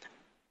here.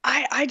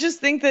 I just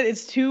think that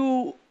it's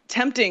too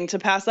tempting to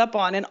pass up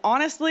on. And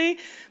honestly,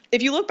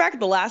 if you look back at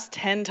the last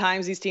 10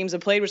 times these teams have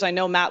played, which I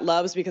know Matt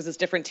loves because it's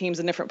different teams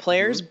and different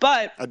players,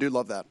 but I do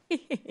love that.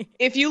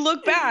 If you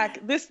look back,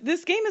 this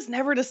game is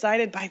never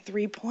decided by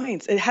 3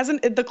 points. It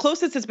hasn't. The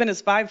closest it's been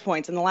is 5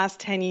 points in the last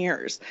 10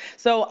 years.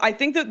 So I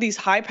think that these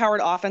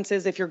high-powered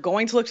offenses, if you're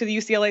going to look to the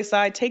UCLA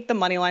side, take the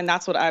money line.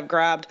 That's what I've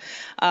grabbed.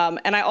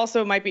 And I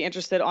also might be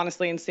interested,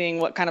 honestly, in seeing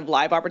what kind of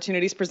live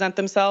opportunities present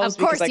themselves. Of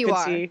course because I you could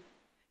are. see.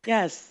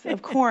 Yes,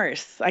 of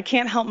course. I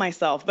can't help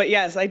myself. But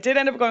yes, I did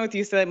end up going with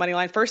UCLA money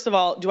line. First of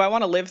all, do I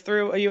want to live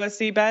through a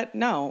USC bet?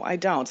 No, I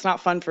don't. It's not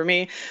fun for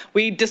me.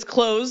 We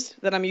disclosed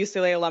that I'm a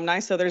UCLA alumni,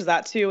 so there's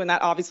that too, and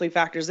that obviously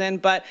factors in.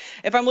 But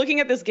if I'm looking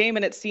at this game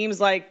and it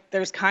seems like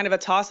there's kind of a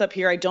toss-up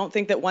here, I don't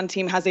think that one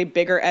team has a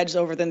bigger edge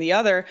over than the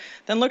other,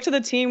 then look to the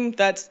team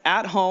that's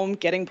at home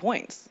getting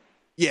points.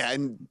 Yeah,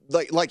 and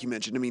like you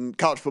mentioned, I mean,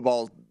 college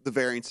football, the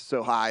variance is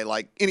so high.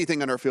 Like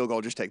anything under a field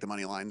goal, just take the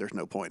money line. There's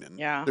no point in.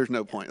 Yeah. There's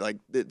no point. Like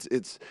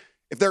it's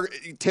if they're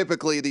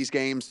typically these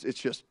games,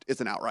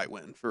 it's an outright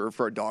win for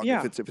a dog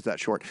if it's that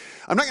short.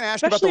 I'm not going to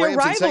ask you about the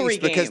Rams and Saints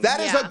because that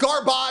is a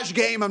garbage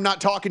game. I'm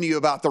not talking to you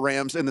about the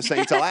Rams and the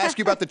Saints. I'll ask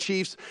you about the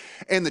Chiefs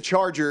and the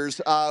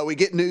Chargers. We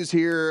get news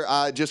here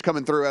just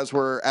coming through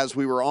as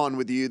we were on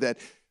with you that.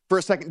 For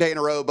a second day in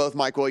a row, both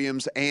Mike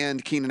Williams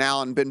and Keenan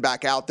Allen been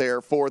back out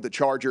there for the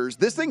Chargers.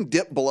 This thing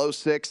dipped below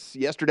 6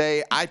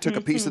 yesterday. I took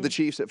a piece of the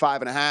Chiefs at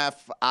 5.5.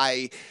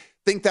 I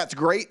think that's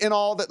great and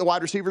all that the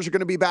wide receivers are going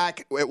to be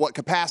back. At what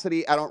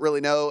capacity, I don't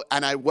really know.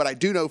 And what I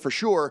do know for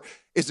sure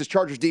is this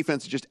Chargers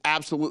defense is just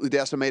absolutely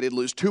decimated.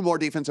 Lose 2 more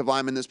defensive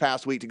linemen this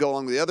past week to go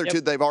along with the other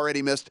 2 they've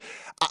already missed.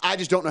 I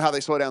just don't know how they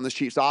slow down this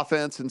Chiefs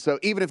offense. And so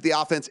even if the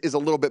offense is a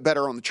little bit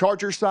better on the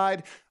Chargers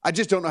side, I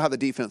just don't know how the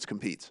defense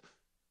competes.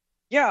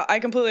 Yeah, I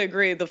completely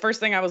agree. The first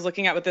thing I was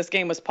looking at with this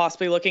game was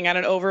possibly looking at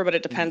an over, but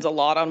it depends a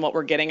lot on what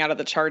we're getting out of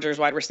the Chargers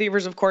wide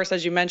receivers, of course,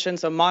 as you mentioned,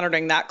 so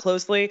monitoring that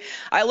closely.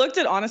 I looked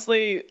at,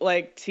 honestly,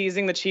 like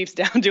teasing the Chiefs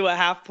down to a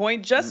half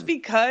point just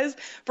because,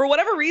 for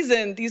whatever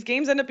reason, these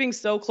games end up being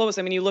so close.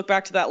 I mean, you look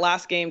back to that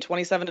last game,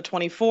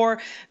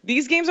 27-24.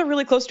 These games are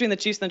really close between the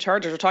Chiefs and the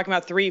Chargers. We're talking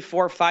about 3,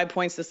 4, 5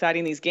 points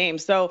deciding these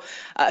games. So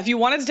if you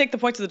wanted to take the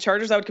points of the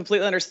Chargers, I would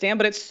completely understand,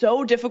 but it's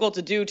so difficult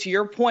to do, to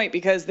your point,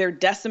 because they're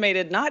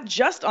decimated not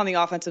just on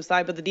the offensive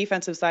side, but the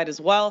defensive side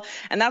as well.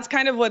 And that's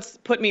kind of what's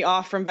put me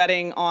off from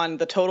betting on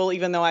the total,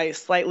 even though I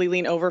slightly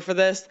lean over for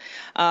this.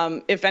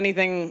 If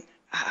anything,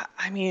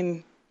 I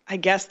mean, I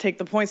guess take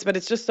the points, but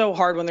it's just so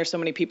hard when there's so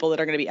many people that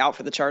are going to be out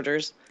for the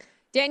Chargers.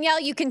 Danielle,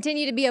 you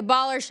continue to be a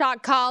baller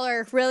shot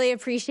caller. Really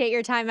appreciate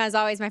your time as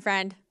always, my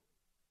friend.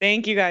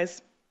 Thank you,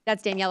 guys.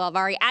 That's Danielle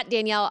Alvari at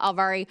Danielle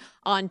Alvari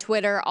on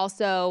Twitter.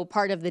 Also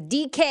part of the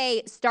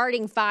DK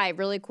Starting 5.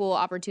 Really cool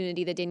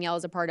opportunity that Danielle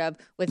is a part of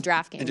with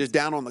DraftKings. And just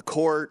down on the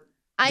court.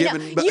 I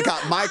know.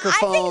 Got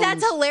microphones. I think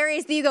that's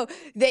hilarious that you go,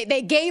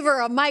 they gave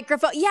her a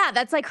microphone. Yeah,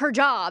 that's like her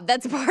job.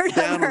 That's part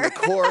down of her. on the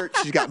court.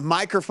 She's got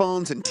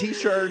microphones and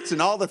T-shirts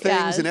and all the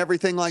things and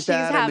everything like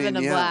that. She's having a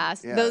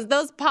blast. Yeah.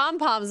 Those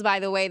pom-poms, by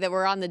the way, that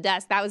were on the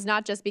desk, that was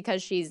not just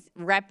because she's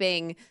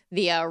repping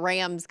the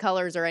Rams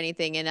colors or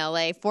anything in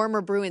LA. Former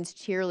Bruins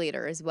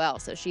cheerleader as well.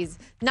 So she's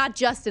not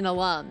just an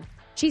alum.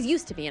 She's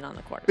used to being on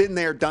the court. Been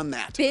there, done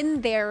that.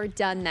 Been there,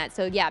 done that.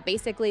 So, yeah,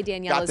 basically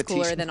Danielle is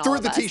cooler than all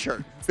of us. Threw the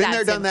T-shirt. Been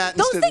there, done that.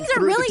 Those things are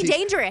really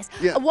dangerous.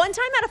 dangerous. Yeah. One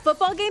time at a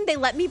football game, they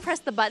let me press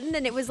the button,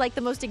 and it was like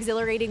the most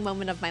exhilarating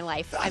moment of my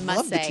life, I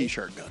must say. I love the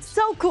T-shirt guns.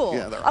 So cool.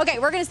 Yeah, they're awesome. Okay,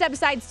 we're going to step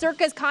aside.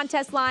 Circa's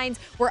contest lines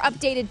were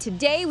updated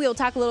today. We will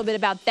talk a little bit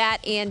about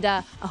that and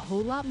a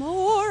whole lot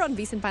more on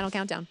VSiN Final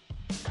Countdown.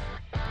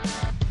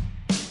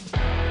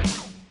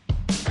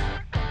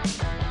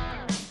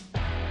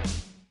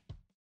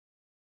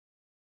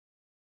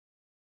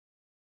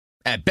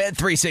 At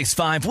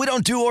Bet365, we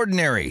don't do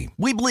ordinary.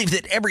 We believe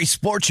that every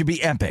sport should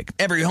be epic.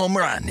 Every home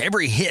run,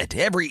 every hit,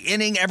 every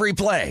inning, every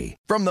play.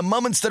 From the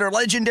moments that are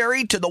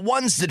legendary to the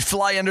ones that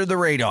fly under the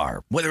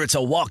radar. Whether it's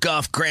a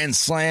walk-off grand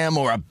slam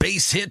or a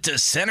base hit to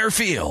center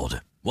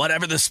field.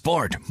 Whatever the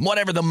sport,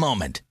 whatever the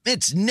moment.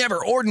 It's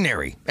never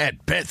ordinary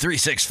at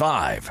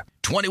Bet365.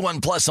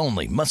 21 plus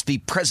only. Must be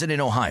present in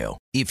Ohio.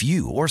 If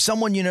you or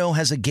someone you know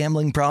has a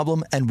gambling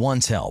problem and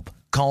wants help,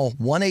 call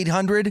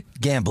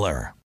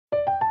 1-800-GAMBLER.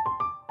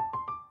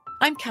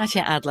 I'm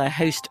Katya Adler,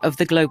 host of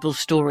The Global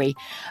Story.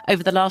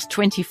 Over the last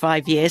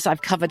 25 years,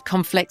 I've covered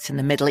conflicts in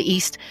the Middle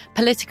East,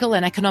 political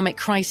and economic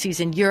crises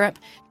in Europe,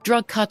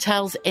 drug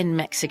cartels in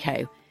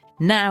Mexico.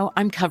 Now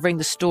I'm covering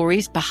the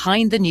stories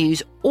behind the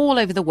news all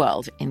over the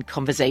world in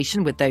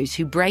conversation with those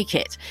who break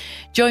it.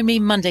 Join me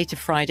Monday to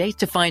Friday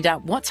to find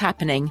out what's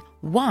happening,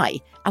 why,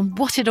 and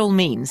what it all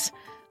means.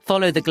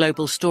 Follow The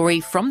Global Story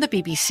from the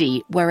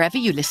BBC wherever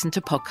you listen to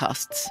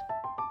podcasts.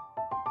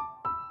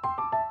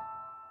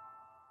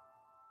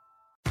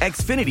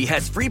 Xfinity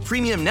has free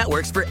premium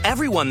networks for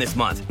everyone this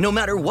month, no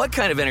matter what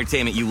kind of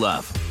entertainment you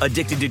love.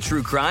 Addicted to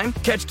true crime?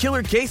 Catch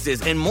killer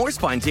cases and more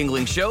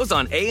spine-tingling shows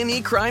on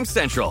A&E Crime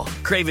Central.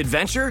 Crave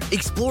adventure?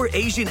 Explore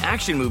Asian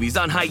action movies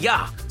on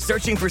Hi-YAH.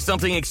 Searching for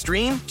something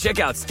extreme? Check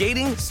out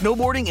skating,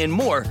 snowboarding, and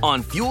more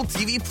on Fuel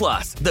TV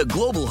Plus, the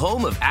global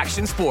home of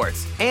action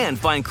sports. And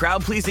find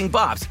crowd-pleasing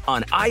bops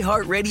on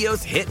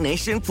iHeartRadio's Hit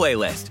Nation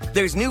playlist.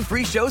 There's new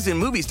free shows and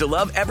movies to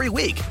love every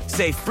week.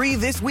 Say free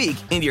this week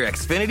in your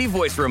Xfinity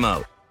voice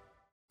remote.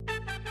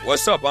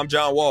 What's up? I'm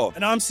John Wall.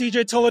 And I'm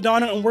CJ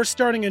Toledano, and we're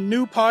starting a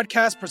new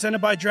podcast presented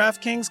by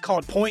DraftKings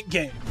called Point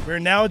Game. We're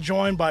now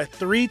joined by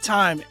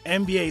three-time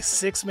NBA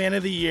Sixth Man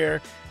of the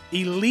Year,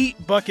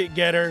 elite bucket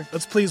getter.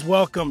 Let's please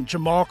welcome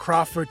Jamal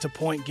Crawford to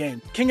Point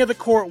Game. King of the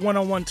Court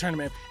one-on-one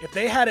tournament. If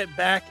they had it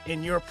back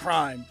in your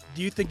prime,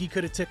 do you think you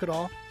could have took it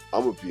all?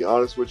 I'm going to be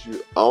honest with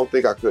you. I don't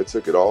think I could have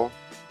took it all,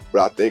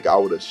 but I think I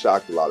would have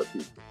shocked a lot of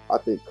people. I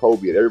think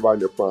Kobe and everybody in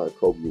their prime,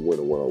 Kobe would win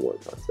a one-on-one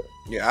contest.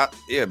 Yeah,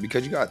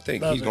 because you got to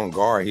think. He's going to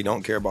guard. He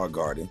don't care about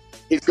guarding.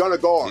 He's going to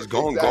guard. He's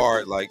going to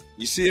guard. Like,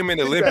 you see him in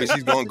the Olympics,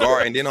 he's going to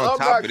guard. And then on top of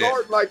that. I'm not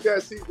guarding like that,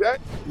 CJ.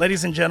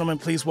 Ladies and gentlemen,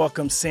 please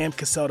welcome Sam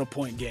Cassell to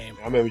Point Game.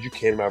 I remember you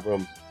came to my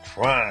room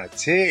crying,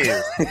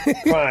 tears.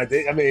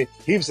 Crying. I mean,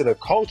 he was in a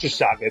culture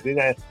shock. And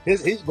then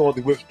he's going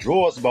through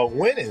withdrawals about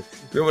winning.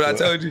 Remember what I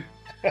told you?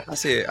 I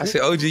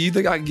said, OG, you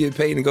think I can get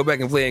paid and go back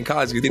and play in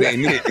college because it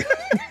ain't it?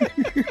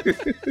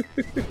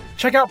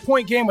 Check out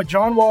Point Game with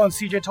John Wall and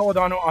CJ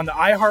Toledano on the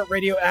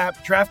iHeartRadio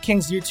app,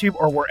 DraftKings YouTube,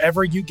 or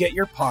wherever you get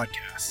your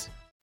podcasts.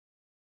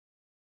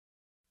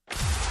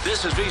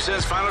 This is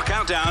VSiN's Final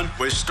Countdown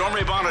with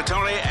Stormy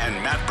Buonantony and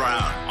Matt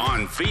Brown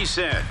on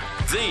VSiN,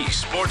 the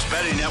sports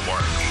betting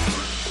network.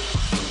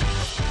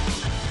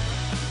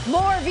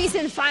 More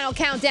VSiN Final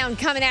Countdown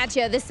coming at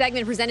you. This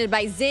segment presented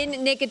by Zyn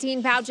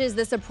Nicotine Pouches,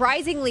 the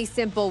surprisingly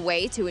simple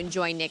way to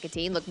enjoy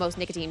nicotine. Look, most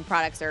nicotine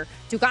products are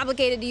too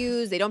complicated to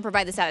use. They don't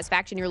provide the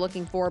satisfaction you're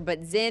looking for,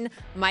 but Zyn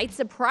might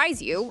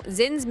surprise you.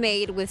 Zyn's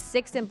made with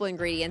 6 simple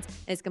ingredients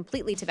and is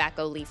completely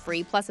tobacco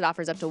leaf-free. Plus, it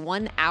offers up to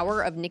 1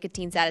 hour of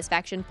nicotine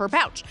satisfaction per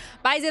pouch.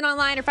 Buy Zyn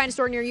online or find a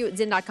store near you at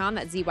Zyn.com.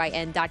 That's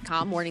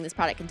ZYN.com. Warning, this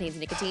product contains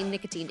nicotine.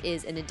 Nicotine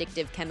is an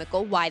addictive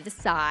chemical. Why the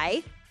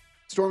sigh?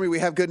 Stormy, we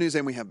have good news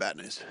and we have bad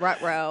news.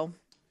 Ruh-roh.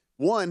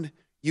 One,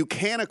 you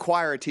can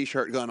acquire a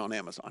T-shirt gun on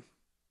Amazon.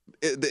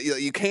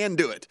 You can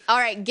do it. All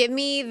right, give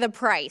me the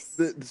price.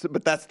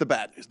 But that's the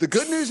bad news. The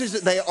good news is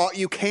that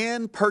you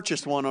can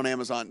purchase one on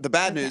Amazon. The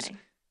bad news,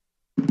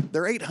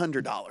 they're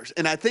 $800.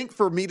 And I think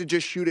for me to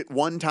just shoot it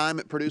one time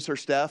at producer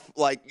Steph,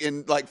 like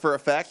for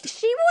effect,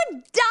 she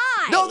would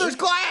die. No, there's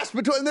glass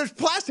between. There's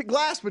plastic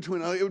glass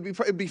between.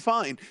 It'd be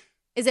fine.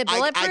 Is it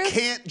bulletproof? I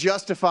can't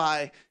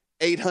justify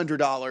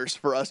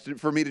 $800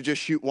 for me to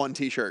just shoot one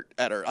T-shirt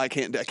at her. I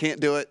can't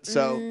do it.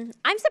 So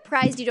I'm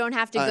surprised you don't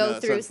have to go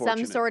through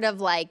some sort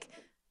of like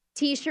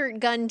T-shirt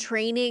gun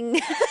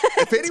training.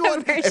 If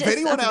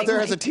anyone out there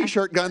has a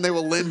T-shirt gun, they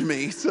will lend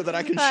me so that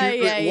I can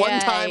shoot it one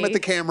time at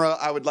the camera.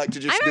 I would like to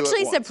just do it once. I'm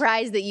actually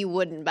surprised that you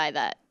wouldn't buy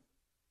that.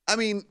 I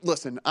mean,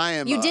 listen, I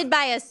am. You did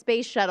buy a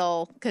space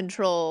shuttle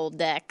control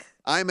deck.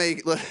 And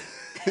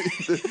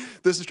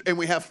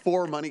we have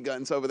 4 money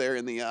guns over there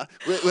in the.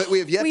 We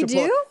have yet we to do?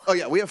 plug. Oh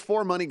yeah, we have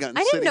 4 money guns.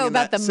 I didn't know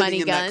about the money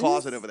guns. In that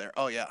closet over there.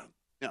 Oh yeah,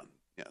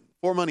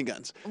 4 money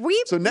guns.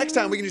 So next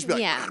time we can just be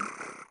like, yeah.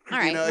 All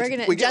right, we're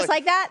gonna just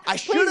like that. I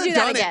should have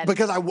done it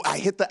because I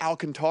hit the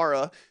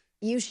Alcantara.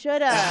 You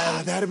should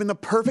have. That'd have been the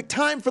perfect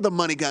time for the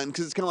money gun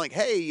because it's kind of like,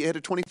 hey, you hit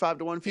a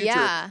 25-1 future.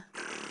 Yeah.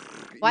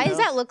 Why does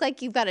that look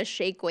like you've got a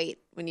shake weight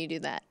when you do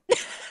that?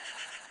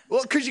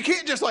 Well, because you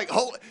can't just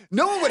hold.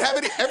 No one would have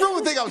any. Everyone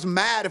would think I was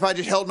mad if I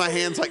just held my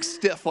hands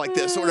stiff like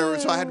this or whatever.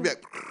 So I had to be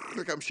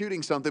like I'm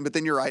shooting something. But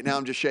then you're right. Now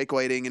I'm just shake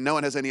weighting, and no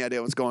one has any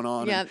idea what's going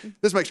on. Yep.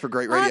 This makes for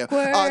great radio.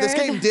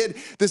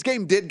 This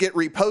game did get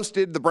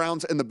reposted. The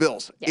Browns and the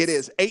Bills. Yes. It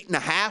is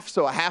 8.5,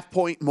 so a half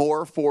point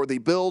more for the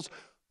Bills.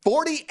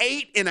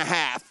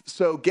 48.5.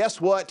 So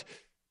guess what?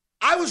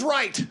 I was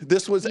right.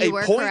 This was a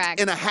point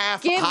and a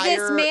half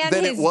higher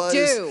than it was.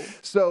 Due.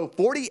 So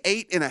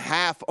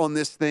 48.5 on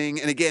this thing.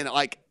 And again,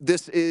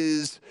 this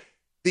is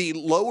the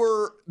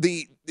lower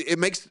it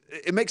makes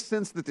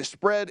sense that the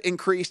spread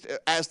increased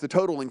as the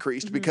total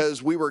increased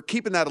because we were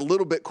keeping that a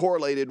little bit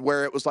correlated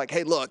where it was like,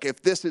 hey, look,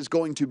 if this is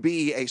going to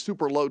be a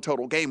super low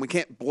total game, we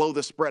can't blow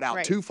the spread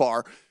out too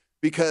far.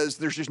 Because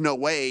there's just no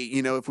way,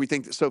 if we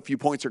think that so few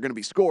points are going to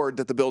be scored,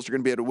 that the Bills are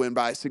going to be able to win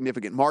by a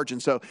significant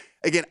margin. So,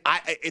 again,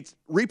 it's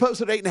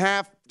reposted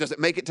 8.5. Does it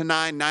make it to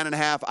 9,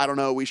 9.5? I don't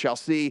know. We shall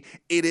see.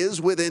 It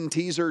is within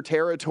teaser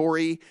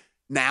territory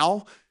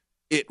now.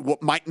 It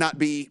might not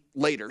be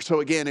later. So,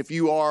 again, if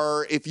you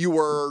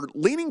were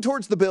leaning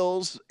towards the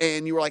Bills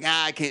and you were like,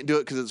 I can't do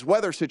it because it's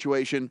weather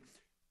situation,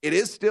 It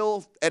is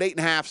still at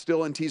 8.5,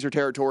 still in teaser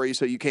territory,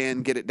 so you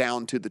can get it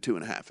down to the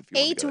 2.5 if you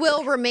want to 8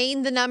 will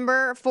remain the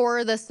number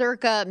for the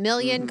circa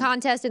million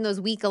contest in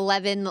those week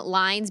 11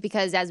 lines,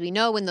 because as we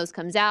know, when those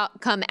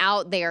come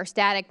out, they are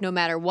static no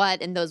matter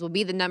what, and those will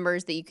be the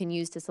numbers that you can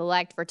use to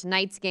select for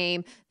tonight's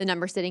game. The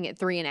number sitting at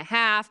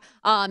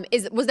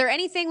 3.5. Was there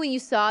anything when you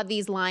saw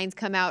these lines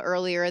come out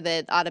earlier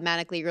that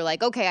automatically you're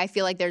like, okay, I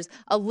feel like there's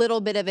a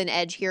little bit of an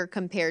edge here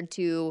compared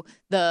to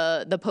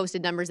the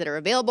posted numbers that are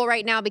available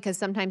right now? Because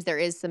sometimes there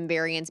is some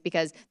variance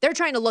because they're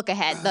trying to look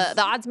ahead.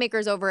 The odds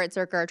makers over at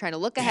Circa are trying to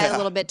look ahead a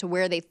little bit to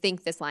where they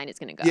think this line is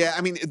going to go. Yeah,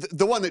 I mean,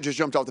 the one that just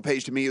jumped off the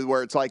page to me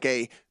where it's like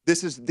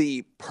this is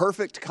the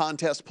perfect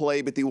contest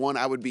play, but the one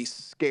I would be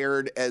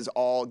scared as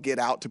all get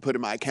out to put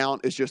in my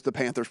account is just the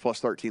Panthers plus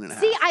 13.5.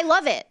 See, I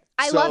love it.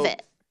 I love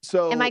it.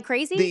 So am I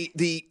crazy?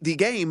 The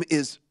game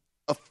is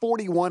a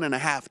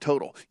 41.5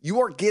 total.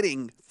 You are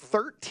getting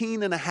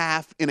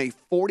 13.5 in a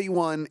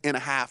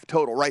 41.5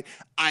 total, right?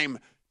 I'm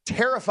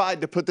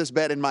terrified to put this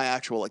bet in my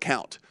actual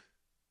account.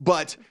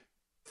 But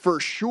for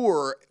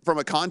sure, from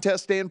a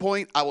contest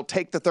standpoint, I will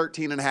take the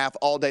 13.5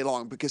 all day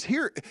long, because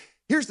here's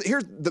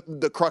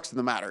the crux of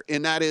the matter,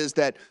 and that is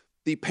that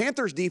the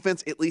Panthers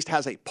defense at least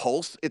has a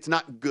pulse. It's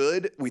not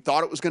good. We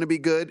thought it was going to be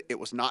good. It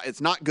was not.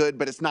 It's not good,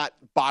 but it's not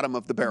bottom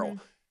of the barrel.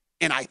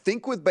 And I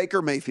think with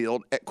Baker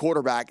Mayfield at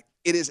quarterback,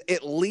 it is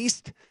at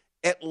least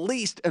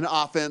an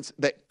offense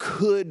that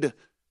could,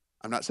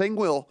 I'm not saying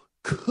will,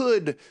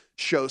 could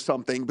show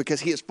something,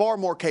 because he is far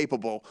more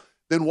capable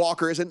than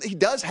Walker is. And he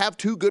does have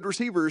two good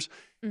receivers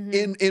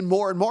in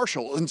Moore and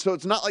Marshall. And so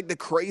it's not like the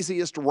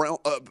craziest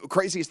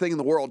thing in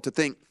the world to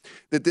think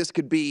that this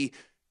could be,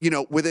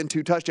 within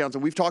 2 touchdowns.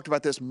 And we've talked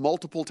about this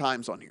multiple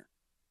times on here.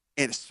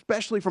 And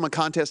especially from a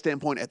contest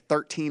standpoint at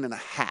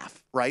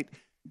 13.5, right?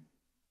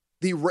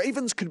 The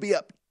Ravens could be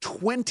up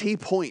 20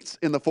 points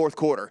in the fourth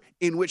quarter,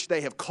 in which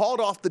they have called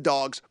off the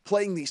dogs,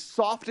 playing the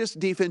softest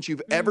defense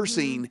you've ever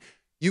seen.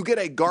 You get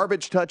a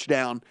garbage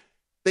touchdown.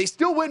 They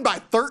still win by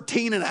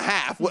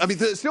 13.5. I mean,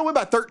 they still win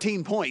by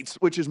 13 points,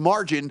 which is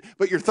margin,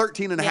 but your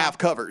 13.5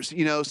 covers,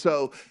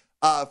 So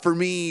for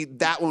me,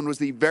 that one was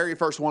the very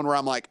first one where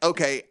I'm like,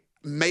 okay,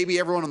 maybe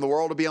everyone in the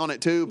world will be on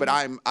it too, but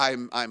I'm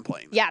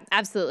playing. Yeah,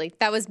 absolutely.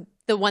 That was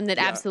the one that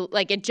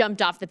absolutely, it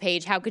jumped off the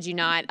page. How could you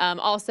not?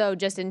 Also,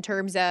 just in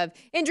terms of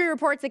injury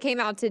reports that came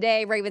out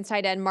today, Ravens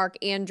tight end Mark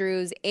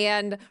Andrews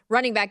and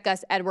running back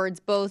Gus Edwards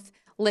both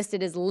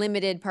listed as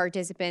limited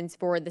participants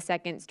for the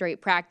second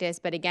straight practice.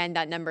 But again,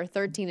 that number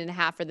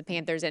 13.5 for the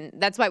Panthers. And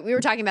that's why we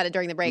were talking about it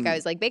during the break. I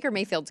was like, Baker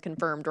Mayfield's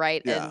confirmed,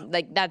 right? Yeah.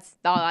 And that's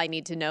all I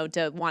need to know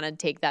to want to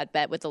take that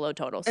bet with the low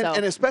total. So,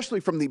 and especially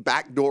from the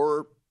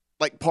backdoor,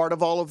 part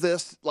of all of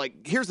this,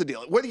 here's the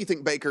deal. Whether you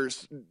think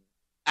Baker's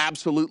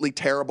absolutely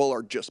terrible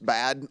or just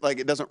bad,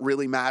 it doesn't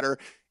really matter.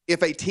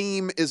 If a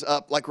team is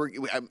up,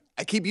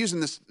 I keep using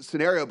this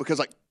scenario because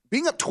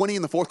being up 20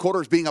 in the fourth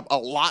quarter is being up a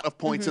lot of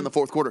points in the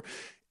fourth quarter.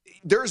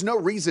 There's no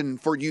reason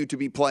for you to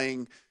be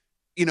playing,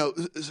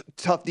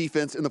 tough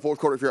defense in the fourth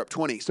quarter if you're up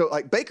 20.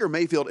 So Baker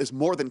Mayfield is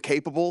more than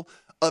capable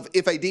of,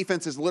 if a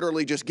defense is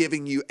literally just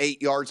giving you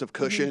 8 yards of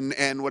cushion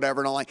and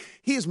whatever, and all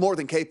he is more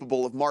than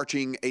capable of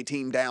marching a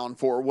team down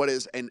for what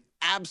is an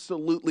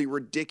absolutely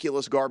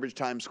ridiculous garbage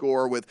time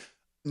score with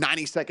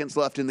 90 seconds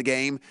left in the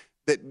game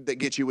that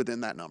gets you within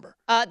that number.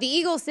 The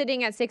Eagles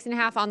sitting at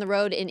 6.5 on the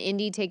road in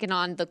Indy, taking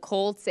on the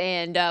Colts.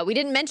 And we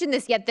didn't mention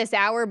this yet this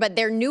hour, but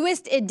their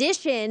newest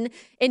addition,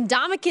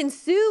 Ndamukong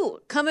Suh,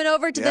 coming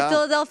over to the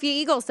Philadelphia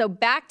Eagles. So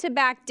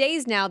back-to-back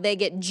days now, they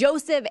get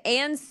Joseph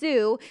and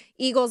Suh.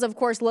 Eagles, of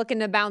course, looking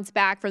to bounce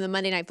back from the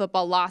Monday Night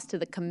Football loss to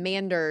the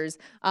Commanders.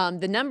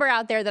 The number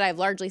out there that I've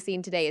largely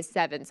seen today is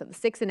 7, so the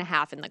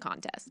 6.5 in the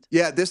contest.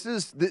 Yeah, this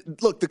is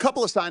look, the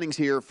couple of signings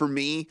here for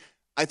me,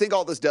 I think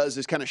all this does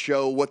is kind of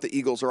show what the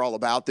Eagles are all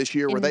about this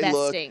year, where they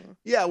look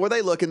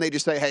and they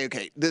just say, hey,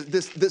 okay,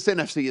 this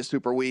NFC is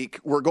super weak.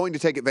 We're going to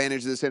take advantage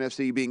of this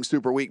NFC being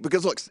super weak,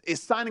 because look,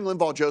 is signing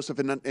Linval Joseph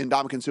and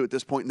Ndamukong Suh at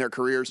this point in their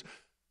careers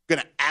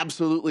going to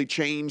absolutely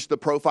change the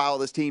profile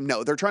of this team?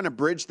 No, they're trying to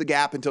bridge the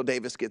gap until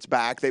Davis gets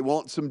back. They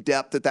want some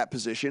depth at that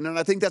position, and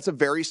I think that's a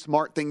very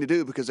smart thing to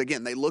do, because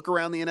again, they look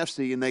around the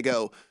NFC and they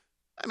go,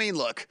 I mean,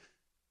 look,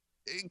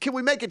 can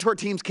we make it to where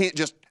teams can't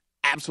just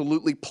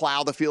absolutely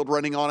plow the field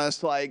running on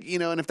us?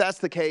 And if that's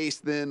the case,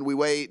 then we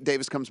wait,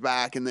 Davis comes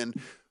back, and then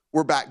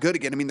we're back good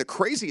again. I mean, the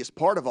craziest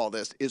part of all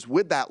this is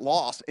with that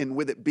loss, and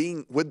with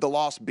the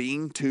loss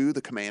being to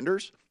the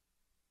Commanders,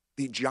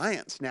 the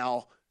Giants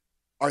now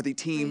are the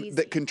team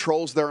that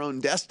controls their own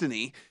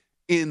destiny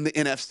in the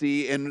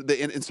NFC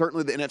and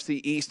certainly the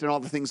NFC East and all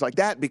the things like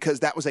that,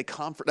 because that was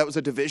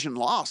a division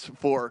loss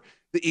for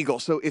the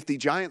Eagles. So if the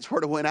Giants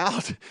were to win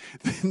out,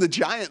 then the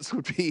Giants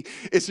would be,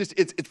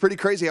 it's pretty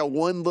crazy how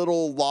one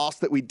little loss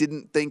that we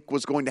didn't think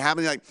was going to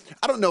happen.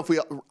 I don't know if we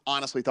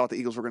honestly thought the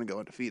Eagles were going to go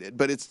undefeated,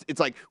 but it's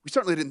we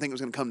certainly didn't think it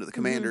was going to come to the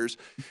Commanders,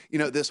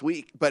 this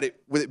week. But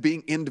with it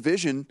being in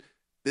division,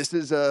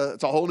 it's a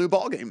whole new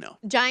ball game now.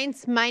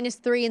 Giants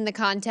 -3 in the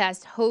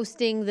contest,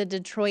 hosting the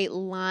Detroit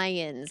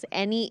Lions.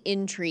 Any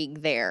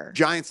intrigue there?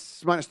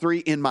 Giants -3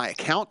 in my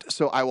account,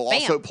 so I will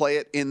also play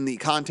it in the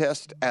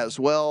contest as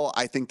well.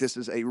 I think this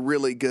is a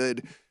really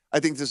good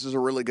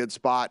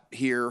spot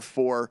here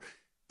for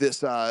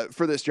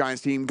this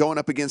Giants team going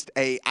up against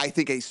I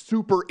think a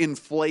super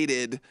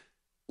inflated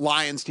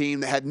Lions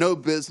team that had no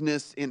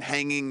business in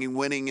hanging and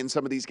winning in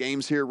some of these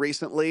games here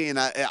recently. And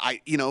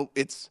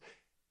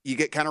you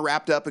get kind of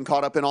wrapped up and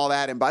caught up in all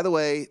that. And by the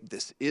way,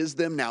 this is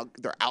them now.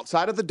 They're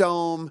outside of the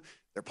dome.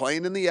 They're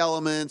playing in the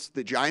elements.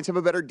 The Giants have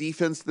a better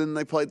defense than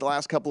they played the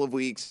last couple of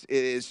weeks.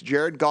 It is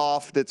Jared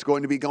Goff that's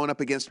going to be going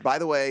up against, by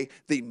the way,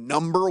 the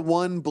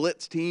 #1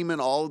 blitz team in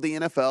all of the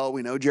NFL.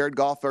 We know Jared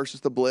Goff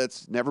versus the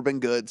blitz. Never been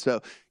good.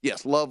 So,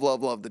 yes, love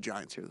the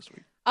Giants here this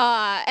week.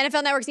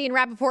 NFL Network's Ian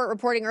Rappaport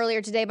reporting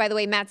earlier today, by the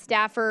way, Matt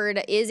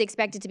Stafford is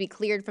expected to be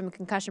cleared from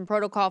concussion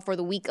protocol for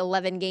the Week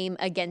 11 game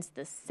against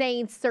the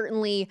Saints.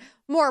 Certainly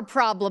more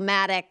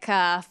problematic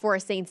for a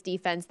Saints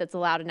defense that's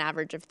allowed an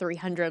average of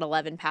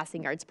 311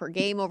 passing yards per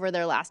game over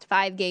their last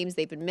 5 games.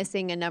 They've been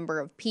missing a number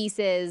of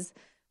pieces,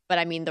 but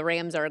I mean, the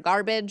Rams are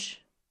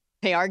garbage.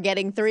 They are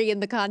getting 3 in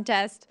the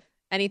contest.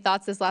 Any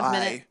thoughts this last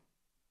minute? I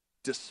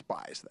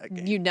despise that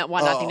game. You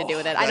want nothing to do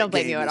with it. I don't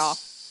blame you at all.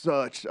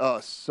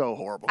 So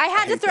horrible. I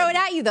had to throw it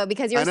at you though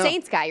because you're a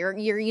Saints guy.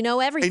 You know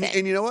everything.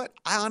 And you know what?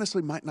 I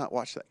honestly might not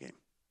watch that game.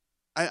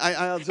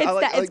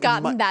 It's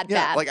gotten that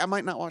bad. Like I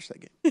might not watch that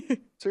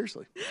game.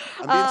 Seriously,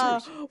 I'm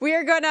being serious. We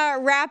are gonna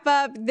wrap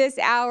up this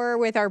hour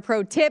with our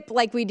pro tip,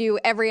 like we do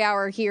every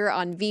hour here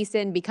on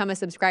VSiN. Become a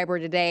subscriber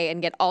today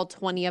and get all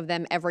 20 of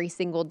them every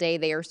single day.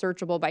 They are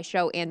searchable by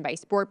show and by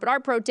sport. But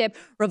our pro tip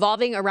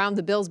revolving around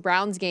the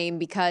Bills-Browns game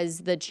because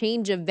the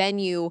change of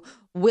venue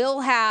will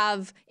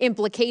have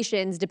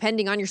implications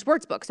depending on your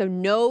sportsbook. So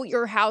know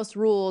your house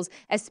rules,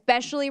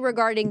 especially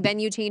regarding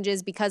venue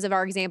changes. Because of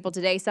our example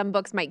today, some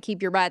books might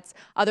keep your bets,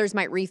 others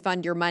might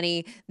refund your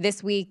money.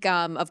 This week,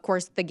 of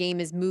course, the game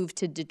is moved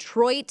to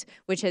Detroit,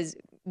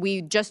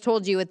 we just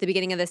told you at the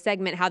beginning of the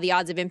segment how the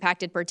odds have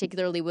impacted,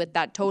 particularly with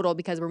that total,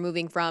 because we're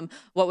moving from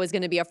what was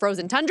going to be a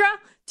frozen tundra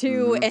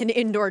to an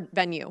indoor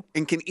venue.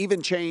 And can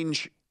even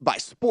change by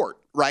sport,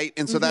 right?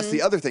 And so that's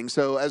the other thing.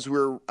 So I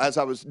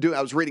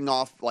was reading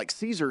off like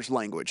Caesar's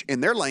language,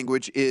 and their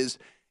language is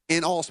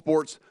in all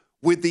sports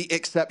with the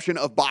exception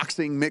of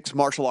boxing, mixed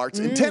martial arts,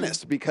 and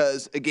tennis,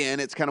 because again,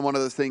 it's kind of one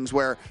of those things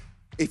where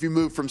if you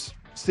move from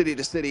city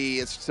to city,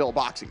 it's still a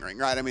boxing ring,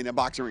 right? I mean, a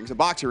boxing ring is a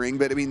boxing ring,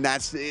 but I mean,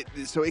 that's it.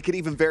 So it could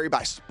even vary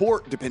by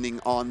sport depending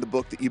on the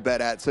book that you bet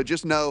at. So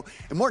just know,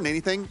 and more than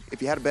anything,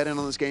 if you had a bet in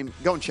on this game,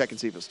 go and check and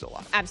see if it's still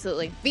live.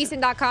 Absolutely.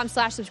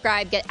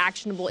 VSiN.com/subscribe. Get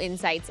actionable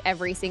insights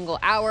every single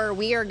hour.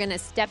 We are going to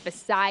step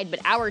aside, but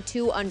hour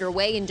 2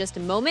 underway in just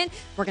a moment.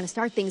 We're going to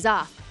start things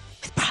off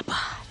with Prop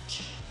Watch.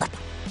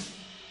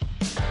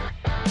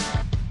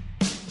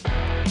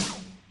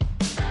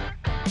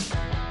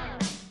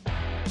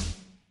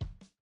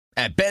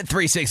 At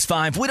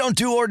Bet365, we don't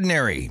do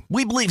ordinary.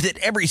 We believe that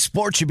every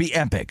sport should be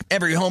epic.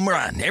 Every home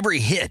run, every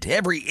hit,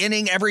 every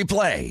inning, every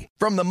play.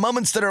 From the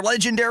moments that are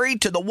legendary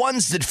to the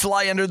ones that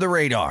fly under the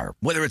radar.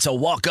 Whether it's a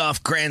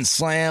walk-off grand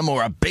slam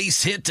or a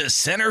base hit to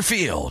center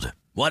field.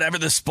 Whatever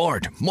the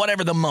sport,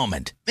 whatever the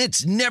moment.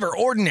 It's never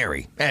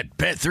ordinary at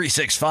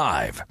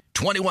Bet365.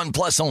 21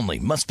 plus only.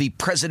 Must be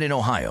present in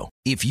Ohio.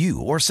 If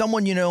you or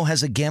someone you know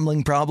has a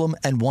gambling problem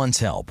and wants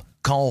help,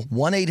 call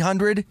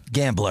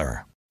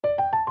 1-800-GAMBLER.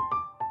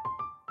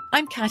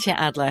 I'm Katya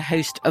Adler,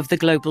 host of The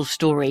Global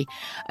Story.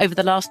 Over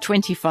the last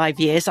 25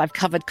 years, I've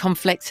covered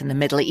conflicts in the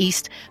Middle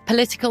East,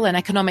 political and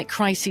economic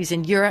crises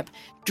in Europe,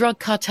 drug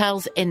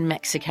cartels in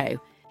Mexico.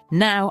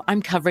 Now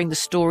I'm covering the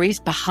stories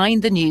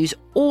behind the news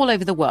all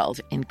over the world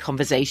in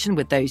conversation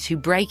with those who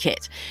break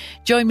it.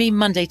 Join me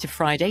Monday to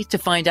Friday to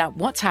find out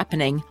what's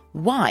happening,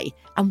 why,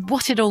 and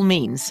what it all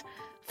means.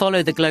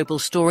 Follow The Global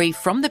Story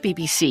from the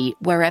BBC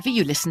wherever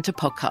you listen to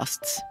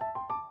podcasts.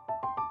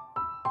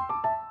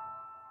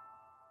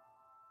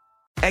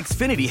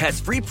 Xfinity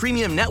has free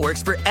premium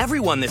networks for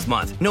everyone this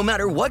month, no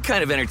matter what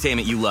kind of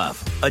entertainment you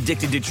love.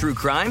 Addicted to true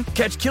crime?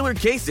 Catch killer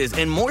cases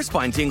and more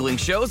spine-tingling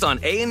shows on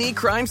A&E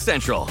Crime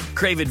Central.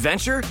 Crave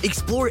adventure?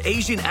 Explore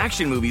Asian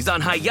action movies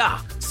on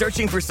Hi-YAH.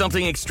 Searching for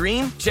something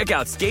extreme? Check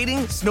out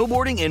skating,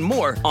 snowboarding, and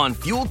more on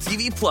Fuel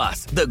TV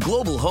Plus, the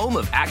global home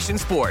of action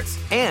sports.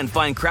 And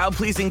find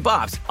crowd-pleasing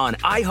bops on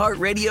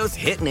iHeartRadio's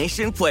Hit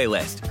Nation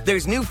playlist.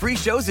 There's new free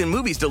shows and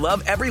movies to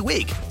love every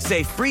week.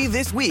 Say free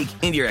this week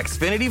in your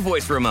Xfinity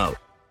voice remote.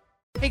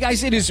 Hey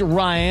guys, it is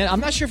Ryan. I'm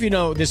not sure if you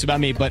know this about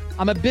me, but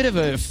I'm a bit of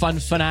a fun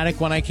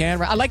fanatic when I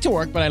can. I like to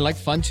work, but I like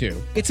fun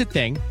too. It's a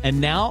thing. And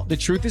now the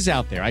truth is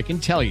out there. I can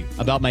tell you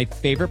about my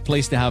favorite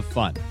place to have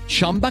fun.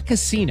 Chumba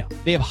Casino.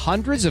 They have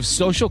hundreds of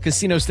social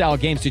casino style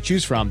games to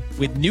choose from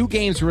with new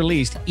games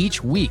released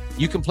each week.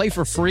 You can play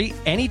for free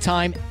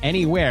anytime,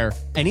 anywhere.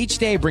 And each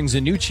day brings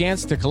a new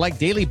chance to collect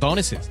daily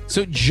bonuses.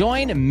 So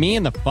join me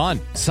in the fun.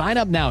 Sign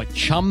up now at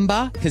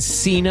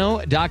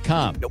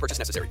ChumbaCasino.com. No purchase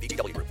necessary.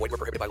 VGW Group. Void where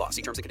prohibited by law.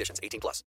 See terms and conditions. 18+.